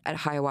we met at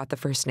Hiawatha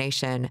First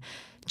Nation,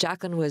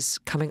 Jacqueline was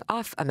coming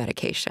off a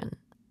medication.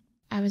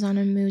 I was on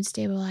a mood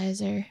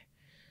stabilizer.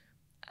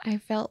 I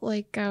felt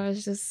like I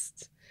was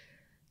just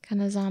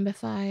kind of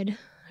zombified,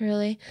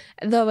 really.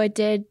 Though it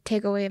did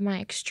take away my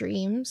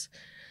extremes.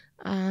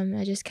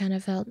 I just kind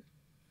of felt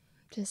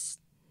just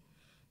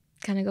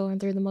kind of going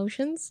through the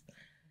motions.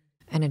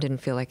 And it didn't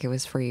feel like it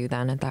was for you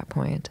then at that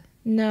point?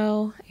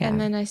 No. Yeah. And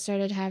then I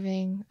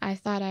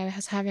thought I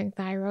was having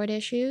thyroid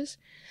issues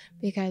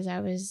because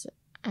I was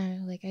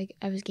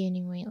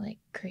gaining weight like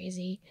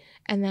crazy.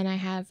 And then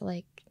I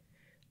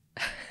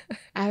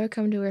would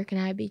come to work and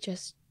I'd be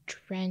just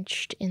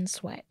drenched in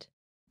sweat.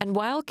 And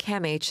while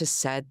CAMH has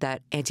said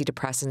that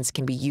antidepressants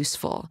can be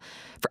useful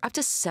for up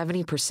to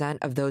 70%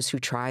 of those who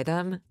try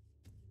them,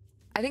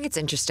 I think it's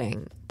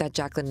interesting that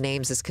Jacqueline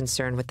names this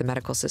concern with the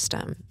medical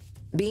system,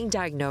 being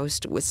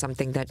diagnosed with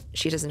something that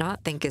she does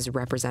not think is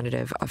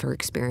representative of her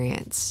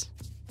experience.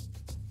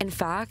 In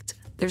fact,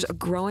 there's a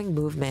growing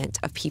movement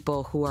of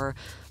people who are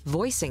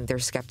voicing their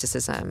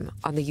skepticism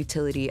on the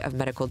utility of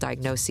medical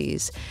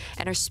diagnoses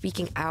and are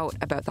speaking out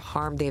about the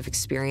harm they have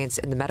experienced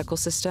in the medical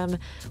system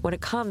when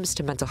it comes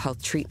to mental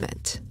health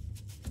treatment.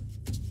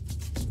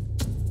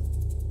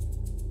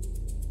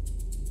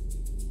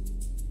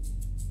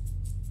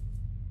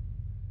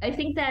 I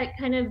think that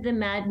kind of the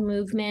MAD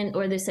movement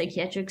or the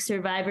psychiatric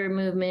survivor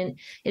movement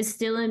is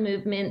still a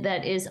movement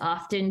that is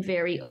often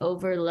very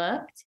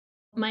overlooked.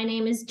 My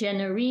name is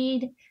Jenna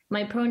Reed.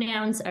 My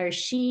pronouns are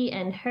she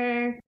and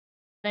her.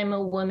 I'm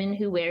a woman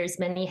who wears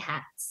many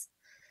hats.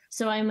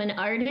 So I'm an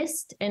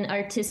artist, an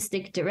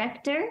artistic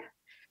director.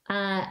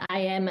 I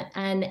am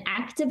an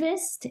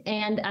activist,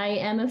 and I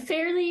am a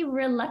fairly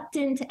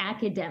reluctant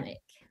academic.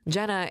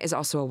 Jenna is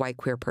also a white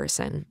queer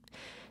person.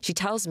 She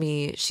tells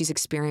me she's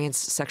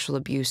experienced sexual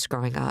abuse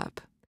growing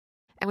up.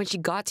 And when she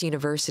got to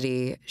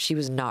university, she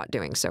was not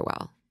doing so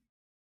well.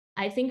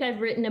 I think I've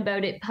written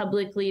about it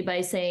publicly by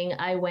saying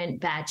I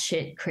went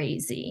batshit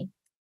crazy.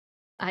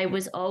 I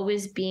was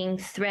always being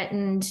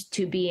threatened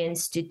to be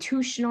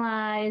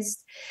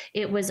institutionalized.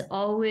 It was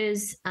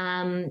always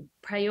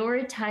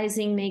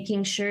prioritizing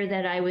making sure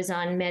that I was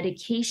on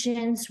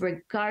medications,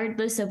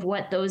 regardless of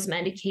what those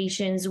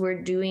medications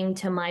were doing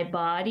to my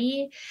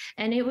body.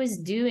 And it was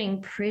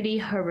doing pretty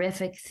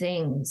horrific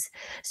things.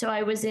 So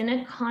I was in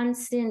a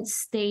constant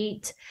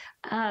state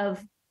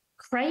of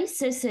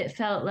crisis, it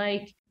felt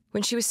like.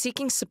 When she was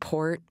seeking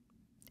support,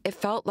 it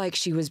felt like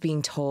she was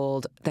being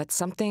told that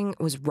something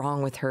was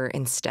wrong with her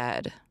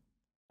instead.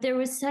 There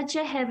was such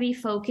a heavy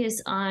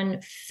focus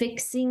on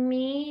fixing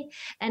me,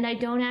 and I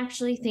don't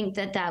actually think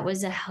that that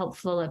was a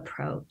helpful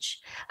approach.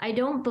 I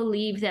don't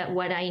believe that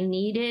what I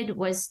needed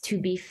was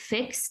to be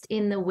fixed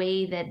in the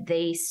way that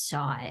they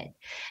saw it.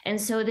 And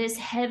so this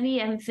heavy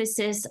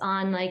emphasis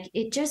on like,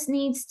 it just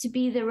needs to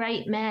be the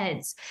right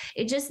meds.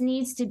 It just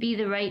needs to be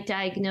the right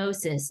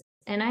diagnosis.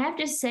 And I have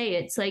to say,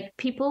 it's like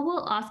people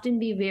will often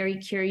be very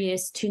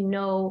curious to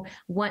know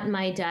what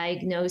my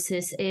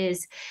diagnosis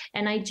is.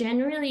 And I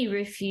generally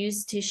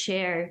refuse to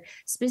share,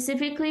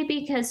 specifically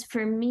because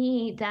for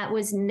me, that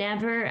was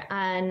never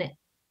an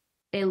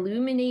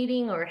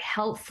illuminating or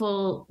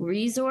helpful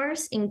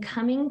resource in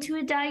coming to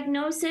a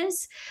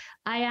diagnosis.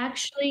 I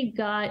actually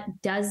got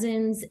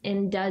dozens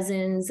and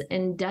dozens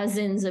and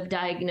dozens of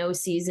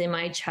diagnoses in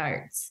my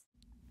charts.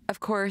 Of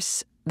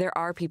course, there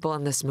are people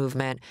in this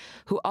movement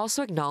who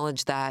also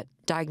acknowledge that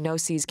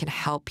diagnoses can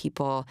help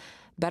people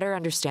better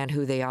understand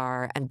who they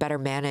are and better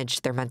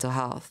manage their mental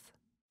health.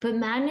 But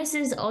madness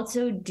is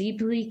also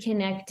deeply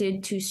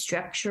connected to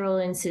structural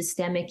and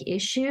systemic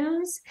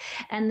issues.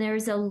 And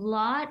there's a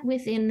lot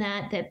within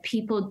that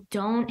people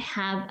don't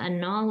have a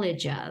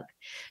knowledge of.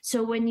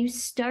 So when you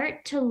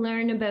start to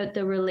learn about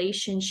the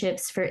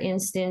relationships, for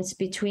instance,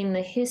 between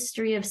the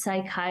history of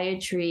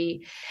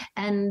psychiatry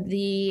and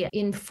the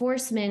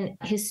enforcement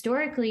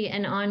historically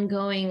and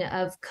ongoing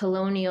of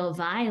colonial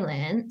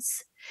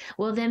violence,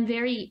 well, then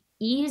very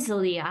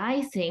easily,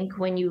 I think,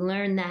 when you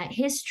learn that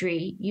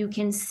history, you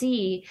can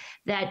see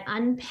that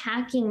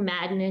unpacking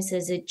madness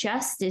as a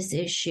justice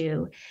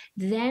issue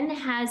then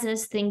has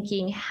us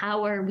thinking,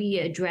 how are we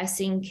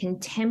addressing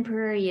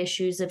contemporary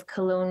issues of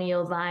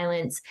colonial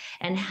violence,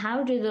 and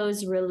how do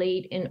those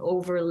relate and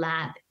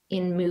overlap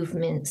in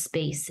movement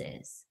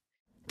spaces?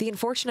 The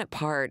unfortunate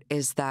part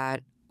is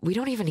that we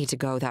don't even need to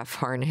go that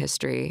far in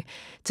history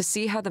to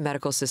see how the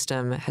medical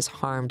system has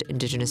harmed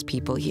Indigenous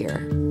people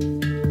here.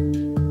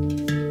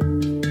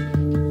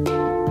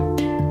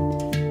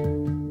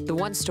 The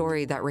one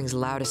story that rings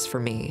loudest for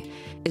me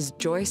is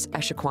Joyce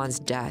Echaquan's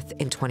death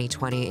in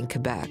 2020 in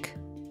Quebec.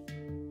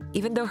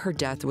 Even though her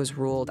death was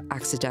ruled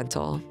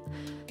accidental,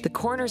 the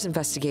coroner's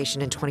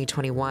investigation in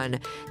 2021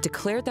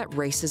 declared that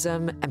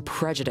racism and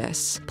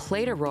prejudice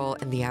played a role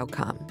in the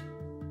outcome.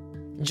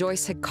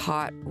 Joyce had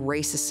caught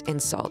racist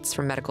insults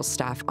from medical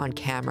staff on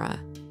camera,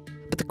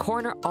 but the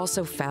coroner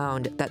also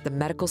found that the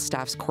medical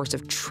staff's course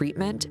of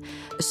treatment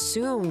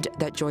assumed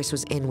that Joyce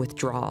was in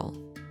withdrawal.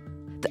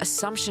 The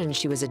assumption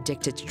she was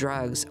addicted to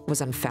drugs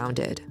was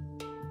unfounded.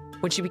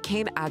 When she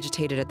became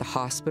agitated at the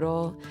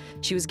hospital,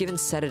 she was given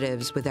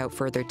sedatives without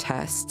further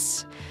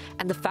tests.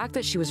 And the fact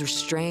that she was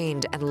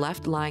restrained and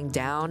left lying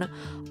down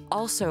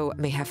also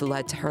may have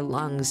led to her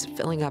lungs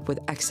filling up with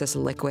excess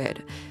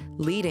liquid,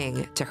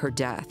 leading to her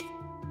death.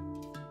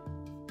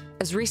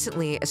 As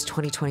recently as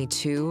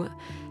 2022,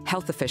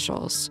 health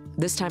officials,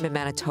 this time in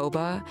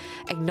Manitoba,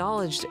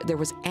 acknowledged there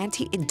was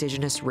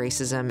anti-Indigenous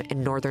racism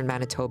in northern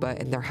Manitoba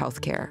in their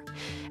healthcare,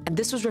 and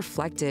this was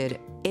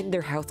reflected in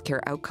their healthcare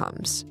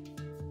outcomes.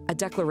 A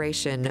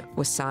declaration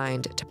was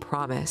signed to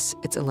promise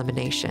its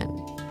elimination.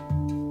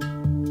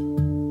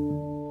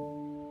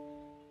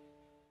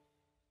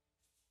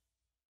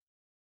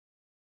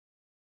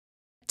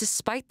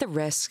 Despite the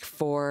risk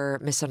for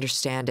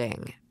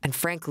misunderstanding and,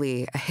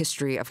 frankly, a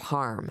history of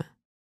harm,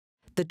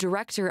 the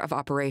director of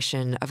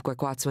operation of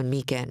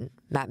Kwekwatswan-Mikan,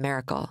 Matt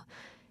Miracle,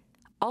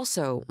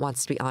 also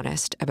wants to be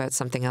honest about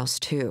something else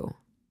too.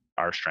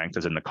 Our strength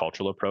is in the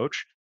cultural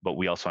approach, but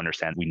we also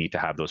understand we need to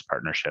have those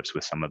partnerships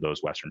with some of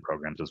those Western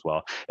programs as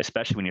well,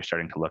 especially when you're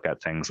starting to look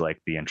at things like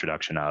the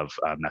introduction of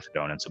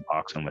methadone and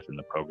Suboxone within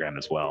the program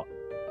as well.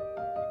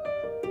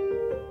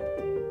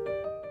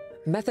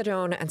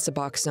 Methadone and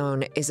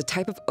Suboxone is a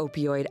type of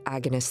opioid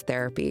agonist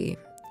therapy,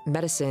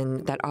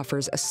 medicine that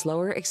offers a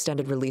slower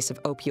extended release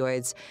of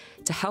opioids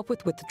to help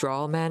with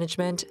withdrawal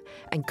management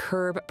and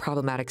curb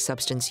problematic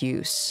substance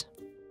use.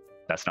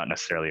 That's not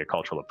necessarily a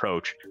cultural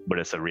approach, but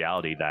it's a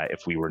reality that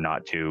if we were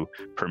not to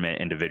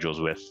permit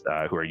individuals with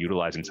who are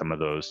utilizing some of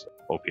those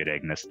opioid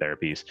agonist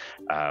therapies,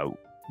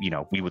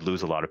 we would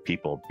lose a lot of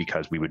people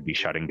because we would be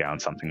shutting down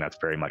something that's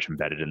very much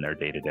embedded in their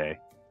day-to-day.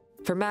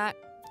 For Matt,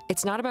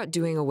 it's not about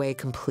doing away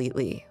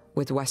completely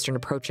with Western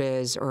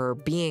approaches or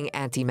being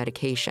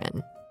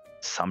anti-medication.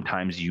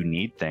 Sometimes you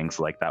need things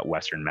like that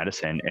Western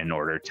medicine in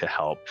order to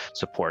help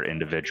support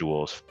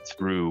individuals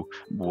through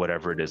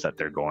whatever it is that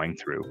they're going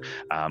through,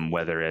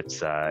 whether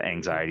it's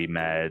anxiety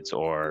meds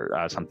or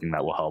something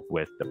that will help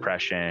with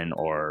depression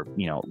or,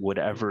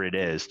 whatever it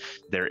is,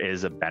 there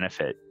is a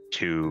benefit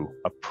to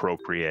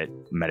appropriate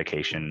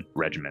medication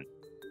regimen.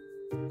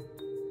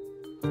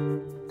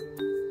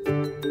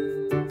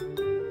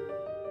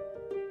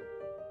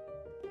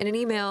 In an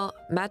email,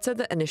 Matt said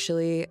that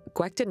initially,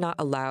 GWEC did not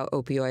allow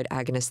opioid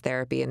agonist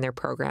therapy in their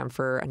program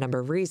for a number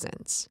of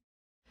reasons.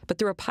 But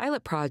through a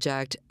pilot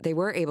project, they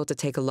were able to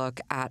take a look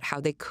at how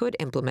they could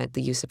implement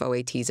the use of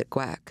OATs at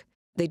GWEC.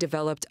 They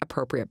developed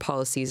appropriate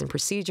policies and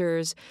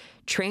procedures,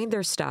 trained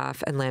their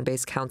staff and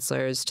land-based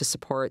counselors to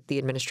support the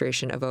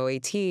administration of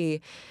OAT,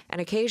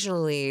 and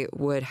occasionally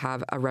would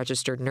have a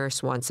registered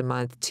nurse once a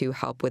month to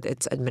help with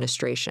its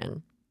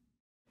administration.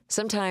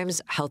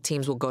 Sometimes health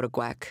teams will go to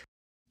GWEC,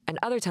 and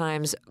other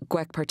times,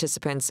 GWEC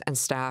participants and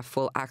staff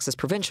will access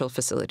provincial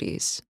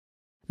facilities.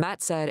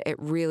 Matt said it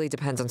really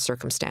depends on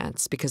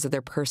circumstance because of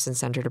their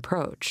person-centered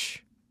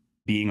approach.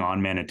 Being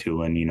on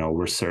Manitoulin,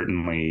 we're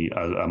certainly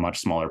a much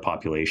smaller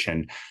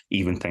population.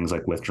 Even things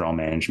like withdrawal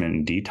management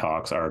and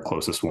detox, our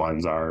closest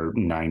ones are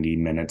 90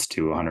 minutes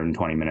to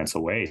 120 minutes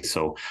away.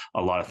 So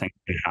a lot of things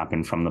can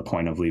happen from the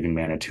point of leaving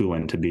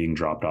Manitoulin to being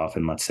dropped off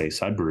in, let's say,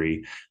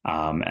 Sudbury,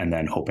 and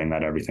then hoping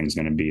that everything's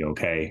going to be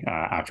okay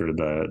after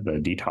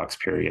the detox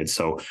period.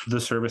 So the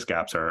service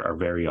gaps are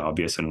very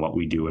obvious in what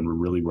we do, and we're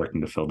really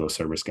working to fill those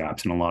service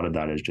gaps. And a lot of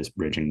that is just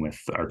bridging with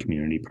our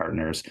community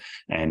partners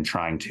and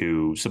trying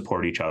to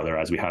support each other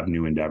as we have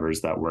new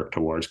endeavors that work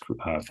towards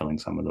filling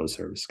some of those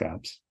service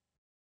gaps.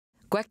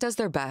 GWEC does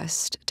their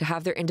best to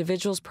have their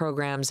individuals'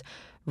 programs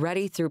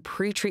ready through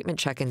pre-treatment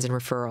check-ins and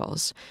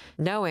referrals,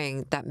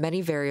 knowing that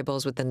many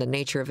variables within the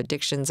nature of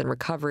addictions and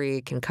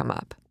recovery can come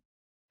up.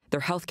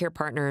 Their healthcare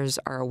partners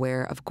are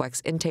aware of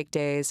GWEC's intake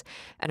days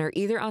and are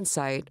either on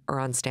site or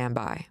on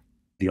standby.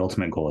 The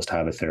ultimate goal is to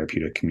have a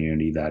therapeutic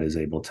community that is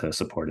able to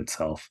support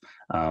itself.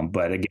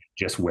 But again,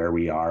 just where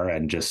we are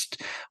and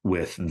just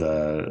with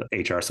the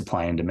HR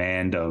supply and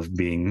demand of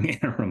being in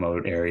a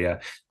remote area,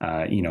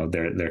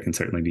 there can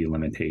certainly be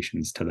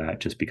limitations to that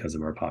just because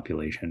of our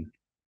population.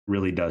 It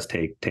really does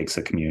takes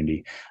a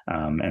community,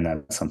 and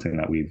that's something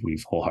that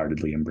we've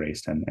wholeheartedly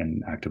embraced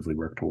and actively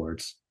worked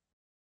towards.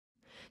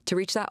 To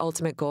reach that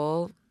ultimate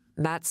goal,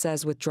 Matt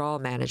says withdrawal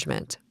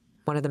management,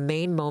 one of the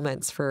main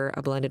moments for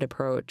a blended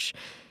approach,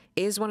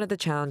 is one of the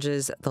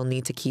challenges they'll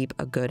need to keep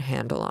a good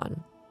handle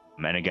on.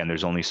 And again,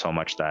 there's only so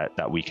much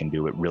that we can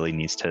do. It really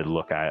needs to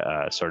look at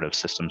a sort of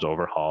systems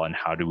overhaul and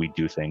how do we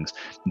do things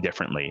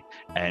differently.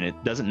 And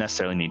it doesn't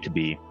necessarily need to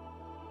be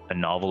a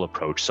novel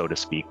approach, so to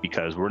speak,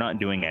 because we're not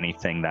doing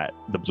anything that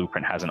the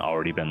blueprint hasn't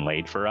already been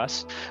laid for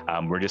us.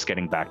 We're just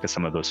getting back to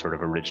some of those sort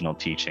of original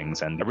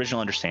teachings and the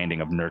original understanding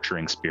of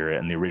nurturing spirit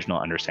and the original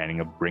understanding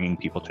of bringing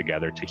people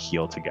together to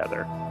heal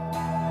together.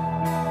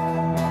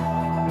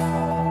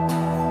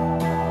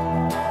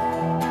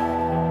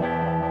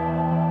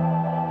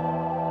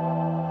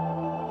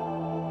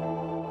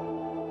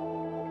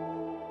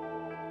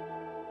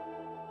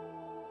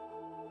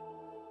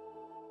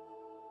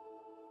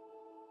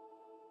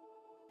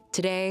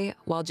 Today,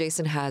 while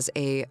Jason has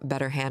a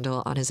better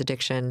handle on his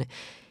addiction,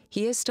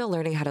 he is still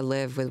learning how to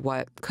live with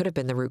what could have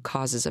been the root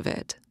causes of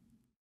it.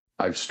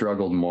 I've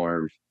struggled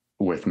more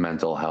with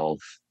mental health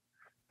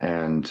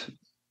and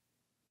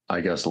I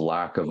guess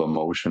lack of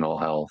emotional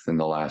health in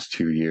the last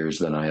 2 years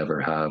than I ever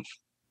have,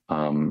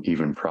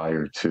 even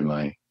prior to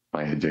my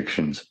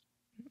addictions.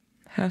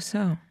 How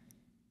so?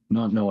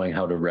 Not knowing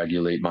how to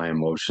regulate my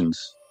emotions.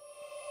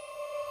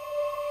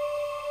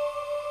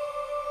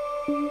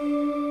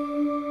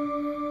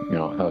 You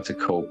know, how to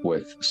cope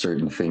with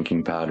certain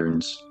thinking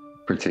patterns,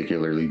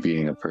 particularly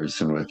being a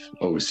person with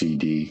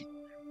OCD.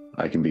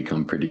 I can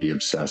become pretty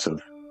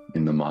obsessive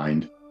in the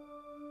mind.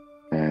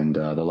 And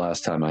the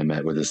last time I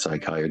met with a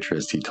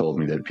psychiatrist, he told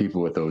me that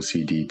people with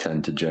OCD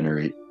tend to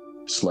generate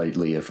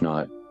slightly, if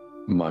not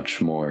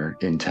much more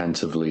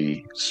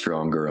intensively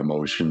stronger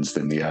emotions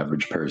than the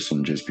average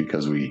person, just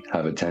because we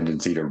have a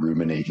tendency to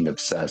ruminate and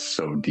obsess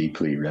so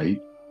deeply, right?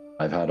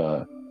 I've had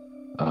a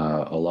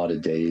lot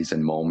of days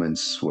and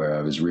moments where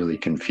I was really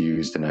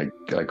confused and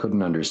I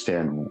couldn't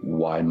understand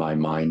why my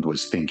mind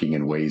was thinking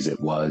in ways it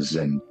was.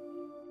 And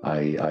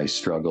I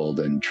struggled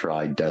and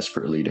tried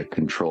desperately to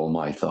control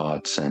my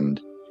thoughts and,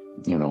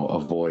 you know,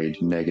 avoid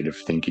negative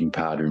thinking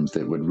patterns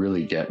that would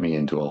really get me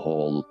into a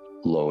whole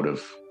load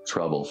of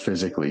trouble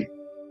physically.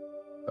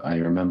 I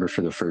remember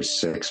for the first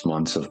 6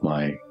 months of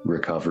my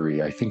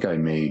recovery, I think I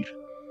made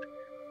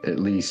at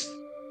least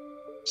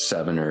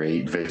 7 or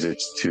 8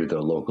 visits to the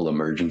local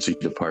emergency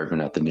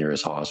department at the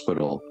nearest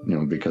hospital, you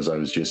know, because I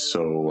was just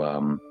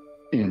so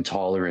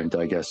intolerant,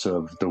 I guess,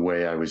 of the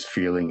way I was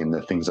feeling and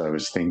the things I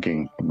was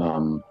thinking.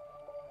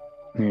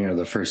 You know,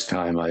 the first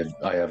time I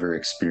ever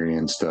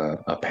experienced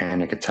a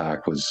panic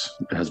attack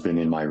has been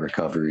in my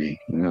recovery.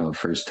 You know, the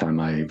first time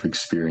I've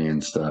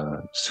experienced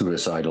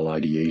suicidal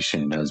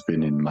ideation has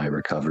been in my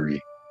recovery.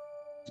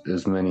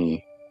 As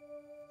many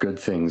good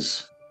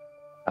things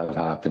have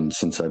happened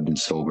since I've been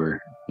sober,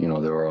 you know,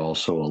 there are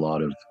also a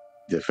lot of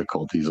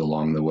difficulties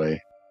along the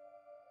way.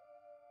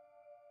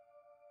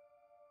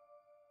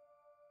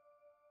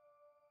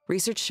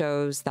 Research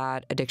shows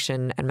that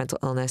addiction and mental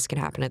illness can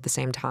happen at the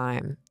same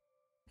time.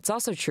 It's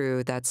also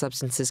true that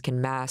substances can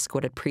mask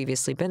what had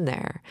previously been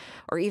there,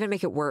 or even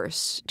make it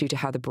worse due to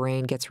how the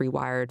brain gets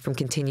rewired from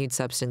continued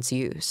substance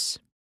use.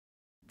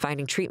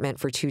 Finding treatment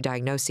for 2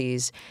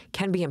 diagnoses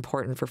can be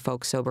important for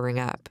folks sobering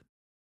up.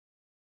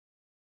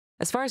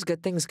 As far as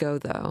good things go,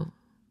 though,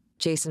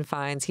 Jason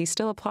finds he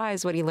still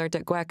applies what he learned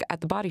at GWEC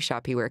at the body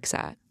shop he works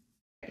at.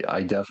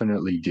 I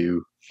definitely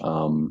do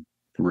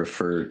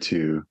refer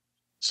to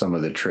some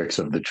of the tricks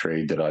of the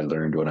trade that I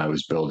learned when I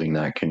was building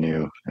that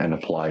canoe and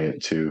apply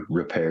it to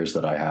repairs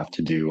that I have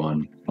to do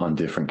on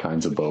different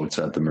kinds of boats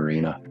at the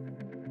marina.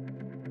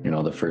 You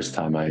know, the first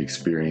time I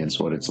experienced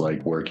what it's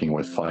like working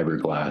with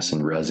fiberglass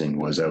and resin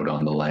was out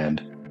on the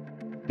land.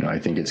 You know, I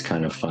think it's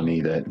kind of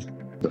funny that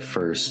the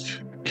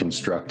first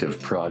constructive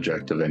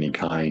project of any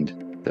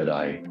kind that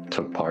I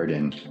took part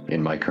in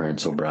my current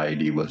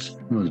sobriety was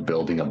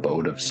building a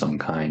boat of some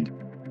kind.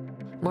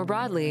 More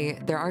broadly,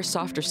 there are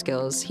softer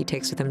skills he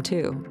takes with him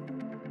too.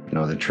 You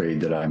know, the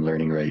trade that I'm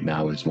learning right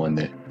now is one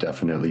that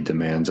definitely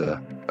demands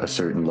a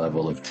certain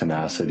level of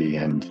tenacity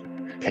and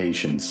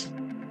patience.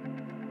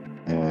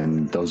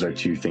 And those are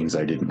 2 things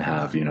I didn't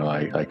have. You know,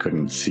 I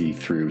couldn't see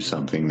through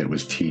something that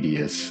was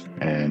tedious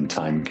and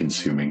time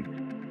consuming.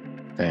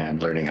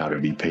 And learning how to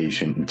be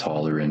patient and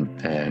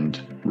tolerant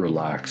and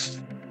relaxed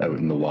out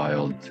in the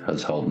wild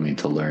has helped me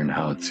to learn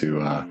how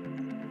to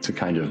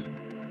kind of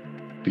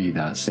be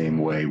that same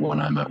way when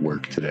I'm at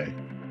work today.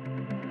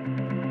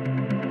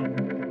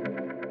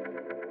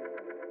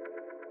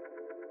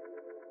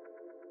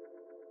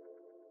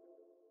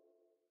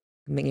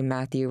 Me and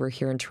Matthew were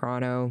here in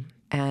Toronto,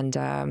 and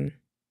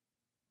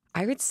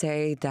I would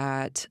say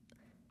that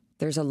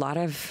there's a lot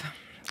of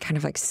kind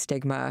of like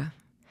stigma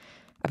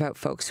about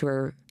folks who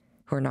are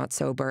not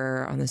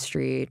sober on the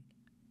street.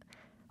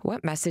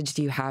 What message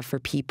do you have for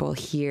people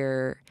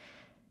here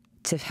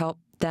to help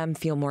them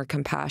feel more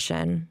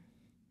compassion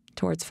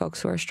towards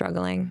folks who are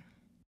struggling?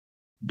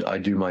 I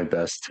do my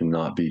best to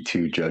not be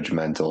too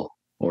judgmental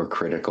or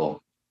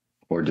critical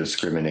or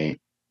discriminate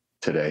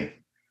today.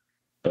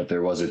 But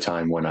there was a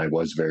time when I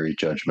was very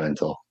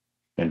judgmental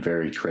and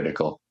very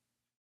critical.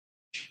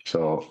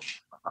 So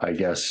I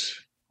guess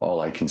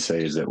all I can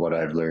say is that what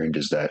I've learned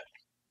is that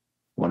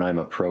when I'm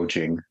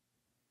approaching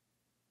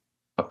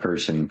a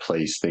person,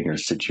 place, thing, or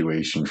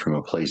situation from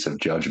a place of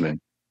judgment,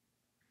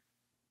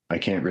 I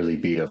can't really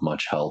be of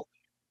much help.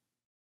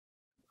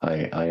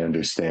 I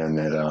understand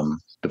that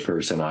the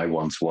person I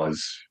once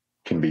was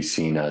can be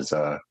seen as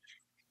a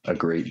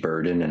great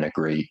burden and a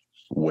great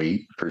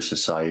weight for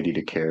society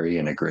to carry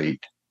and a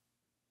great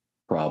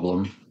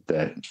problem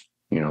that,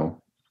 you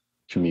know,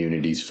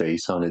 communities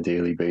face on a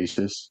daily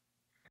basis.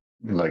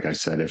 Like I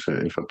said,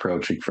 if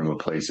approaching from a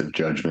place of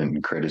judgment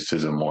and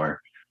criticism or,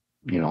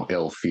 you know,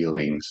 ill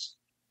feelings,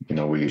 you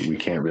know, we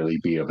can't really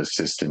be of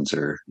assistance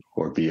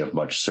or be of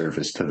much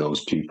service to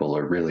those people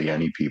or really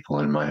any people,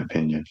 in my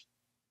opinion.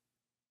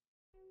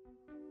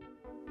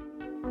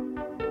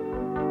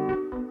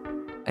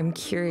 I'm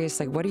curious,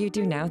 like, what do you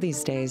do now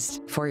these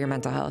days for your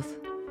mental health?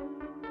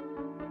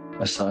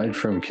 Aside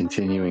from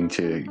continuing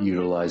to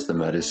utilize the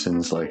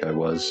medicines like I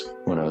was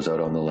when I was out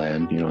on the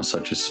land,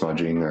 such as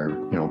smudging or,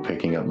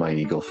 picking up my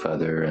eagle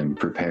feather and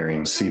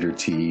preparing cedar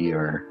tea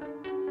or,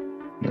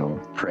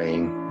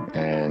 praying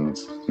and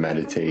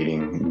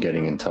meditating,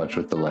 getting in touch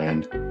with the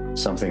land,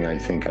 something I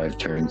think I've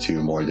turned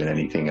to more than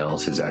anything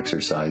else is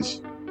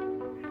exercise.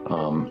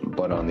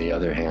 But on the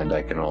other hand,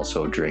 I can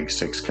also drink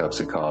 6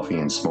 cups of coffee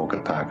and smoke a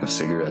pack of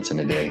cigarettes in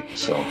a day.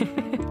 So.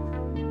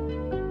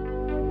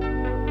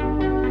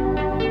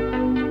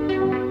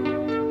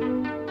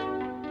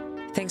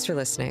 Thanks for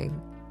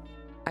listening.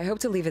 I hope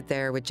to leave it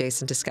there with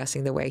Jason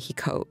discussing the way he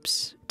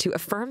copes, to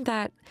affirm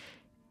that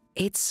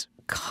it's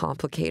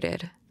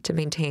complicated to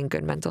maintain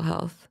good mental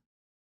health.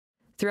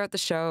 Throughout the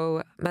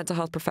show, mental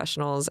health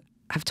professionals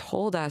have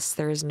told us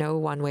there is no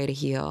one way to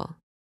heal.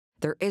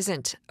 There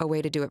isn't a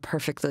way to do it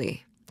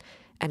perfectly,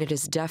 and it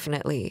is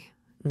definitely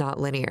not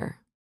linear.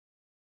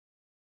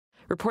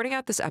 Reporting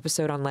out this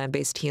episode on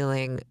land-based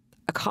healing,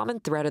 a common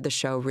thread of the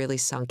show really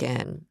sunk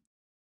in.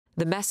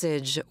 The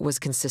message was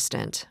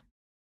consistent.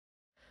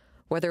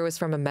 Whether it was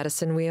from a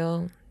medicine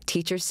wheel,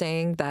 teachers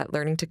saying that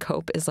learning to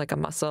cope is like a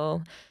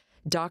muscle,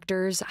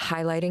 doctors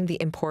highlighting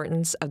the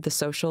importance of the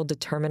social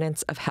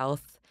determinants of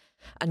health,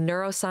 a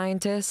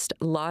neuroscientist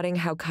lauding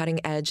how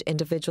cutting-edge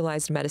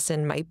individualized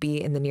medicine might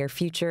be in the near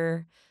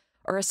future,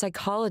 or a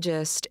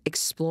psychologist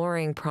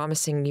exploring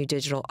promising new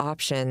digital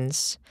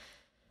options,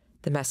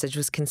 the message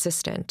was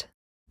consistent.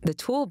 The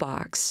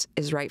toolbox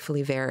is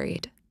rightfully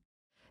varied.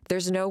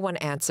 There's no one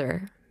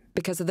answer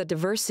because of the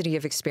diversity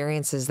of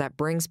experiences that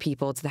brings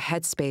people to the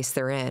headspace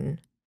they're in.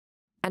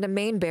 And a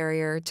main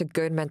barrier to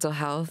good mental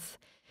health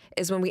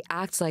is when we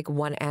act like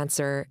one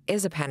answer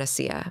is a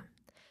panacea.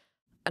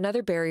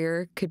 Another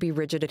barrier could be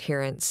rigid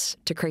adherence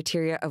to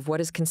criteria of what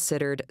is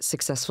considered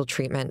successful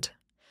treatment,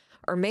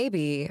 or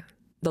maybe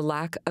the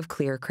lack of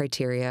clear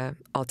criteria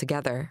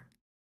altogether.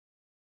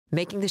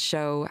 Making the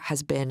show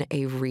has been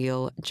a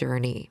real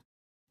journey.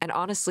 And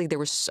honestly, there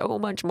was so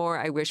much more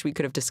I wish we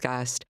could have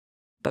discussed,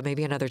 but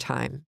maybe another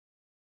time.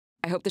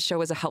 I hope the show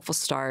was a helpful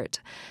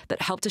start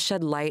that helped to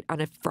shed light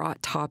on a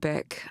fraught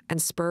topic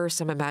and spur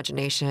some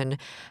imagination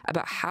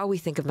about how we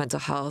think of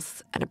mental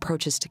health and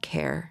approaches to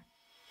care.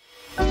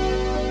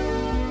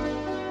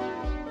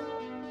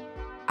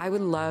 I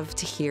would love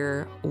to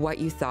hear what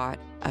you thought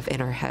of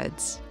In Our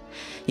Heads.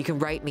 You can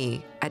write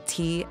me at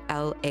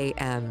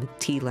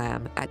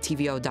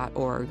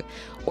tlamtlam@tvo.org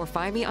or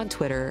find me on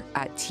Twitter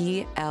at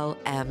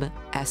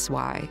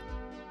tlmsy.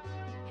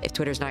 If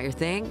Twitter's not your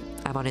thing,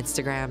 I'm on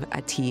Instagram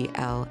at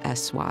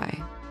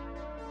tlsy.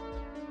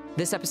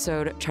 This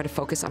episode tried to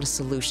focus on a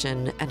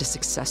solution and a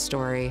success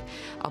story,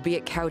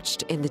 albeit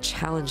couched in the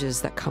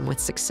challenges that come with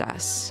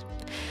success.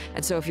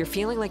 And so if you're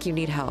feeling like you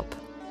need help,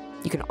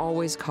 you can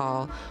always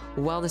call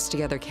Wellness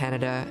Together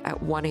Canada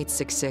at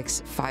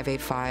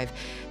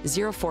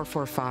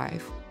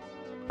 1-866-585-0445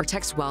 or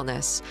text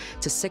wellness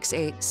to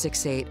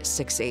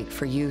 686868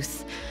 for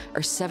youth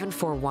or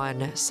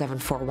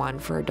 741-741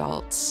 for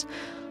adults.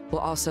 We'll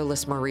also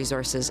list more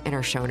resources in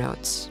our show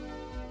notes.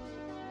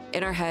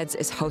 In Our Heads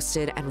is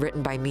hosted and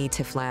written by me,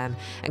 Tiff Lam,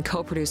 and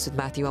co-produced with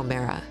Matthew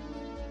O'Mara.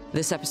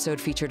 This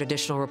episode featured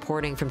additional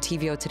reporting from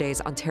TVO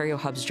Today's Ontario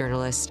Hub's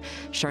journalist,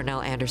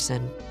 Charnel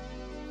Anderson.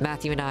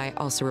 Matthew and I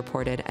also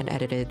reported and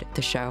edited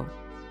the show.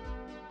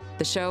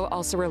 The show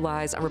also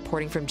relies on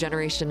reporting from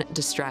Generation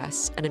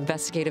Distress, an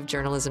investigative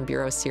journalism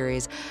bureau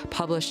series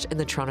published in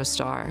the Toronto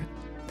Star.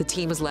 The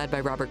team was led by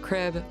Robert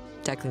Cribb,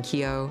 Declan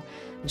Keogh,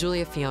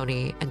 Julia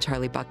Fioni, and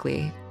Charlie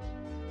Buckley.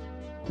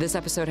 This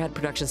episode had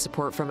production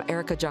support from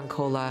Erica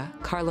Giancola,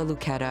 Carla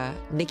Lucetta,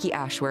 Nikki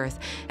Ashworth,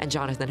 and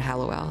Jonathan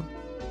Hallowell.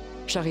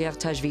 Shahriar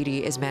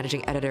Tajvidi is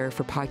managing editor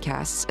for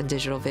podcasts and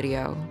digital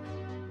video.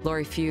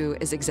 Laurie Few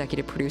is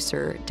executive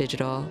producer,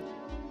 digital.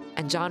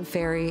 And John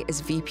Ferry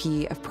is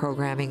VP of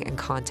programming and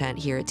content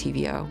here at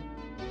TVO.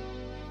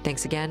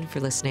 Thanks again for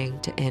listening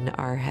to In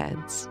Our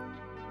Heads.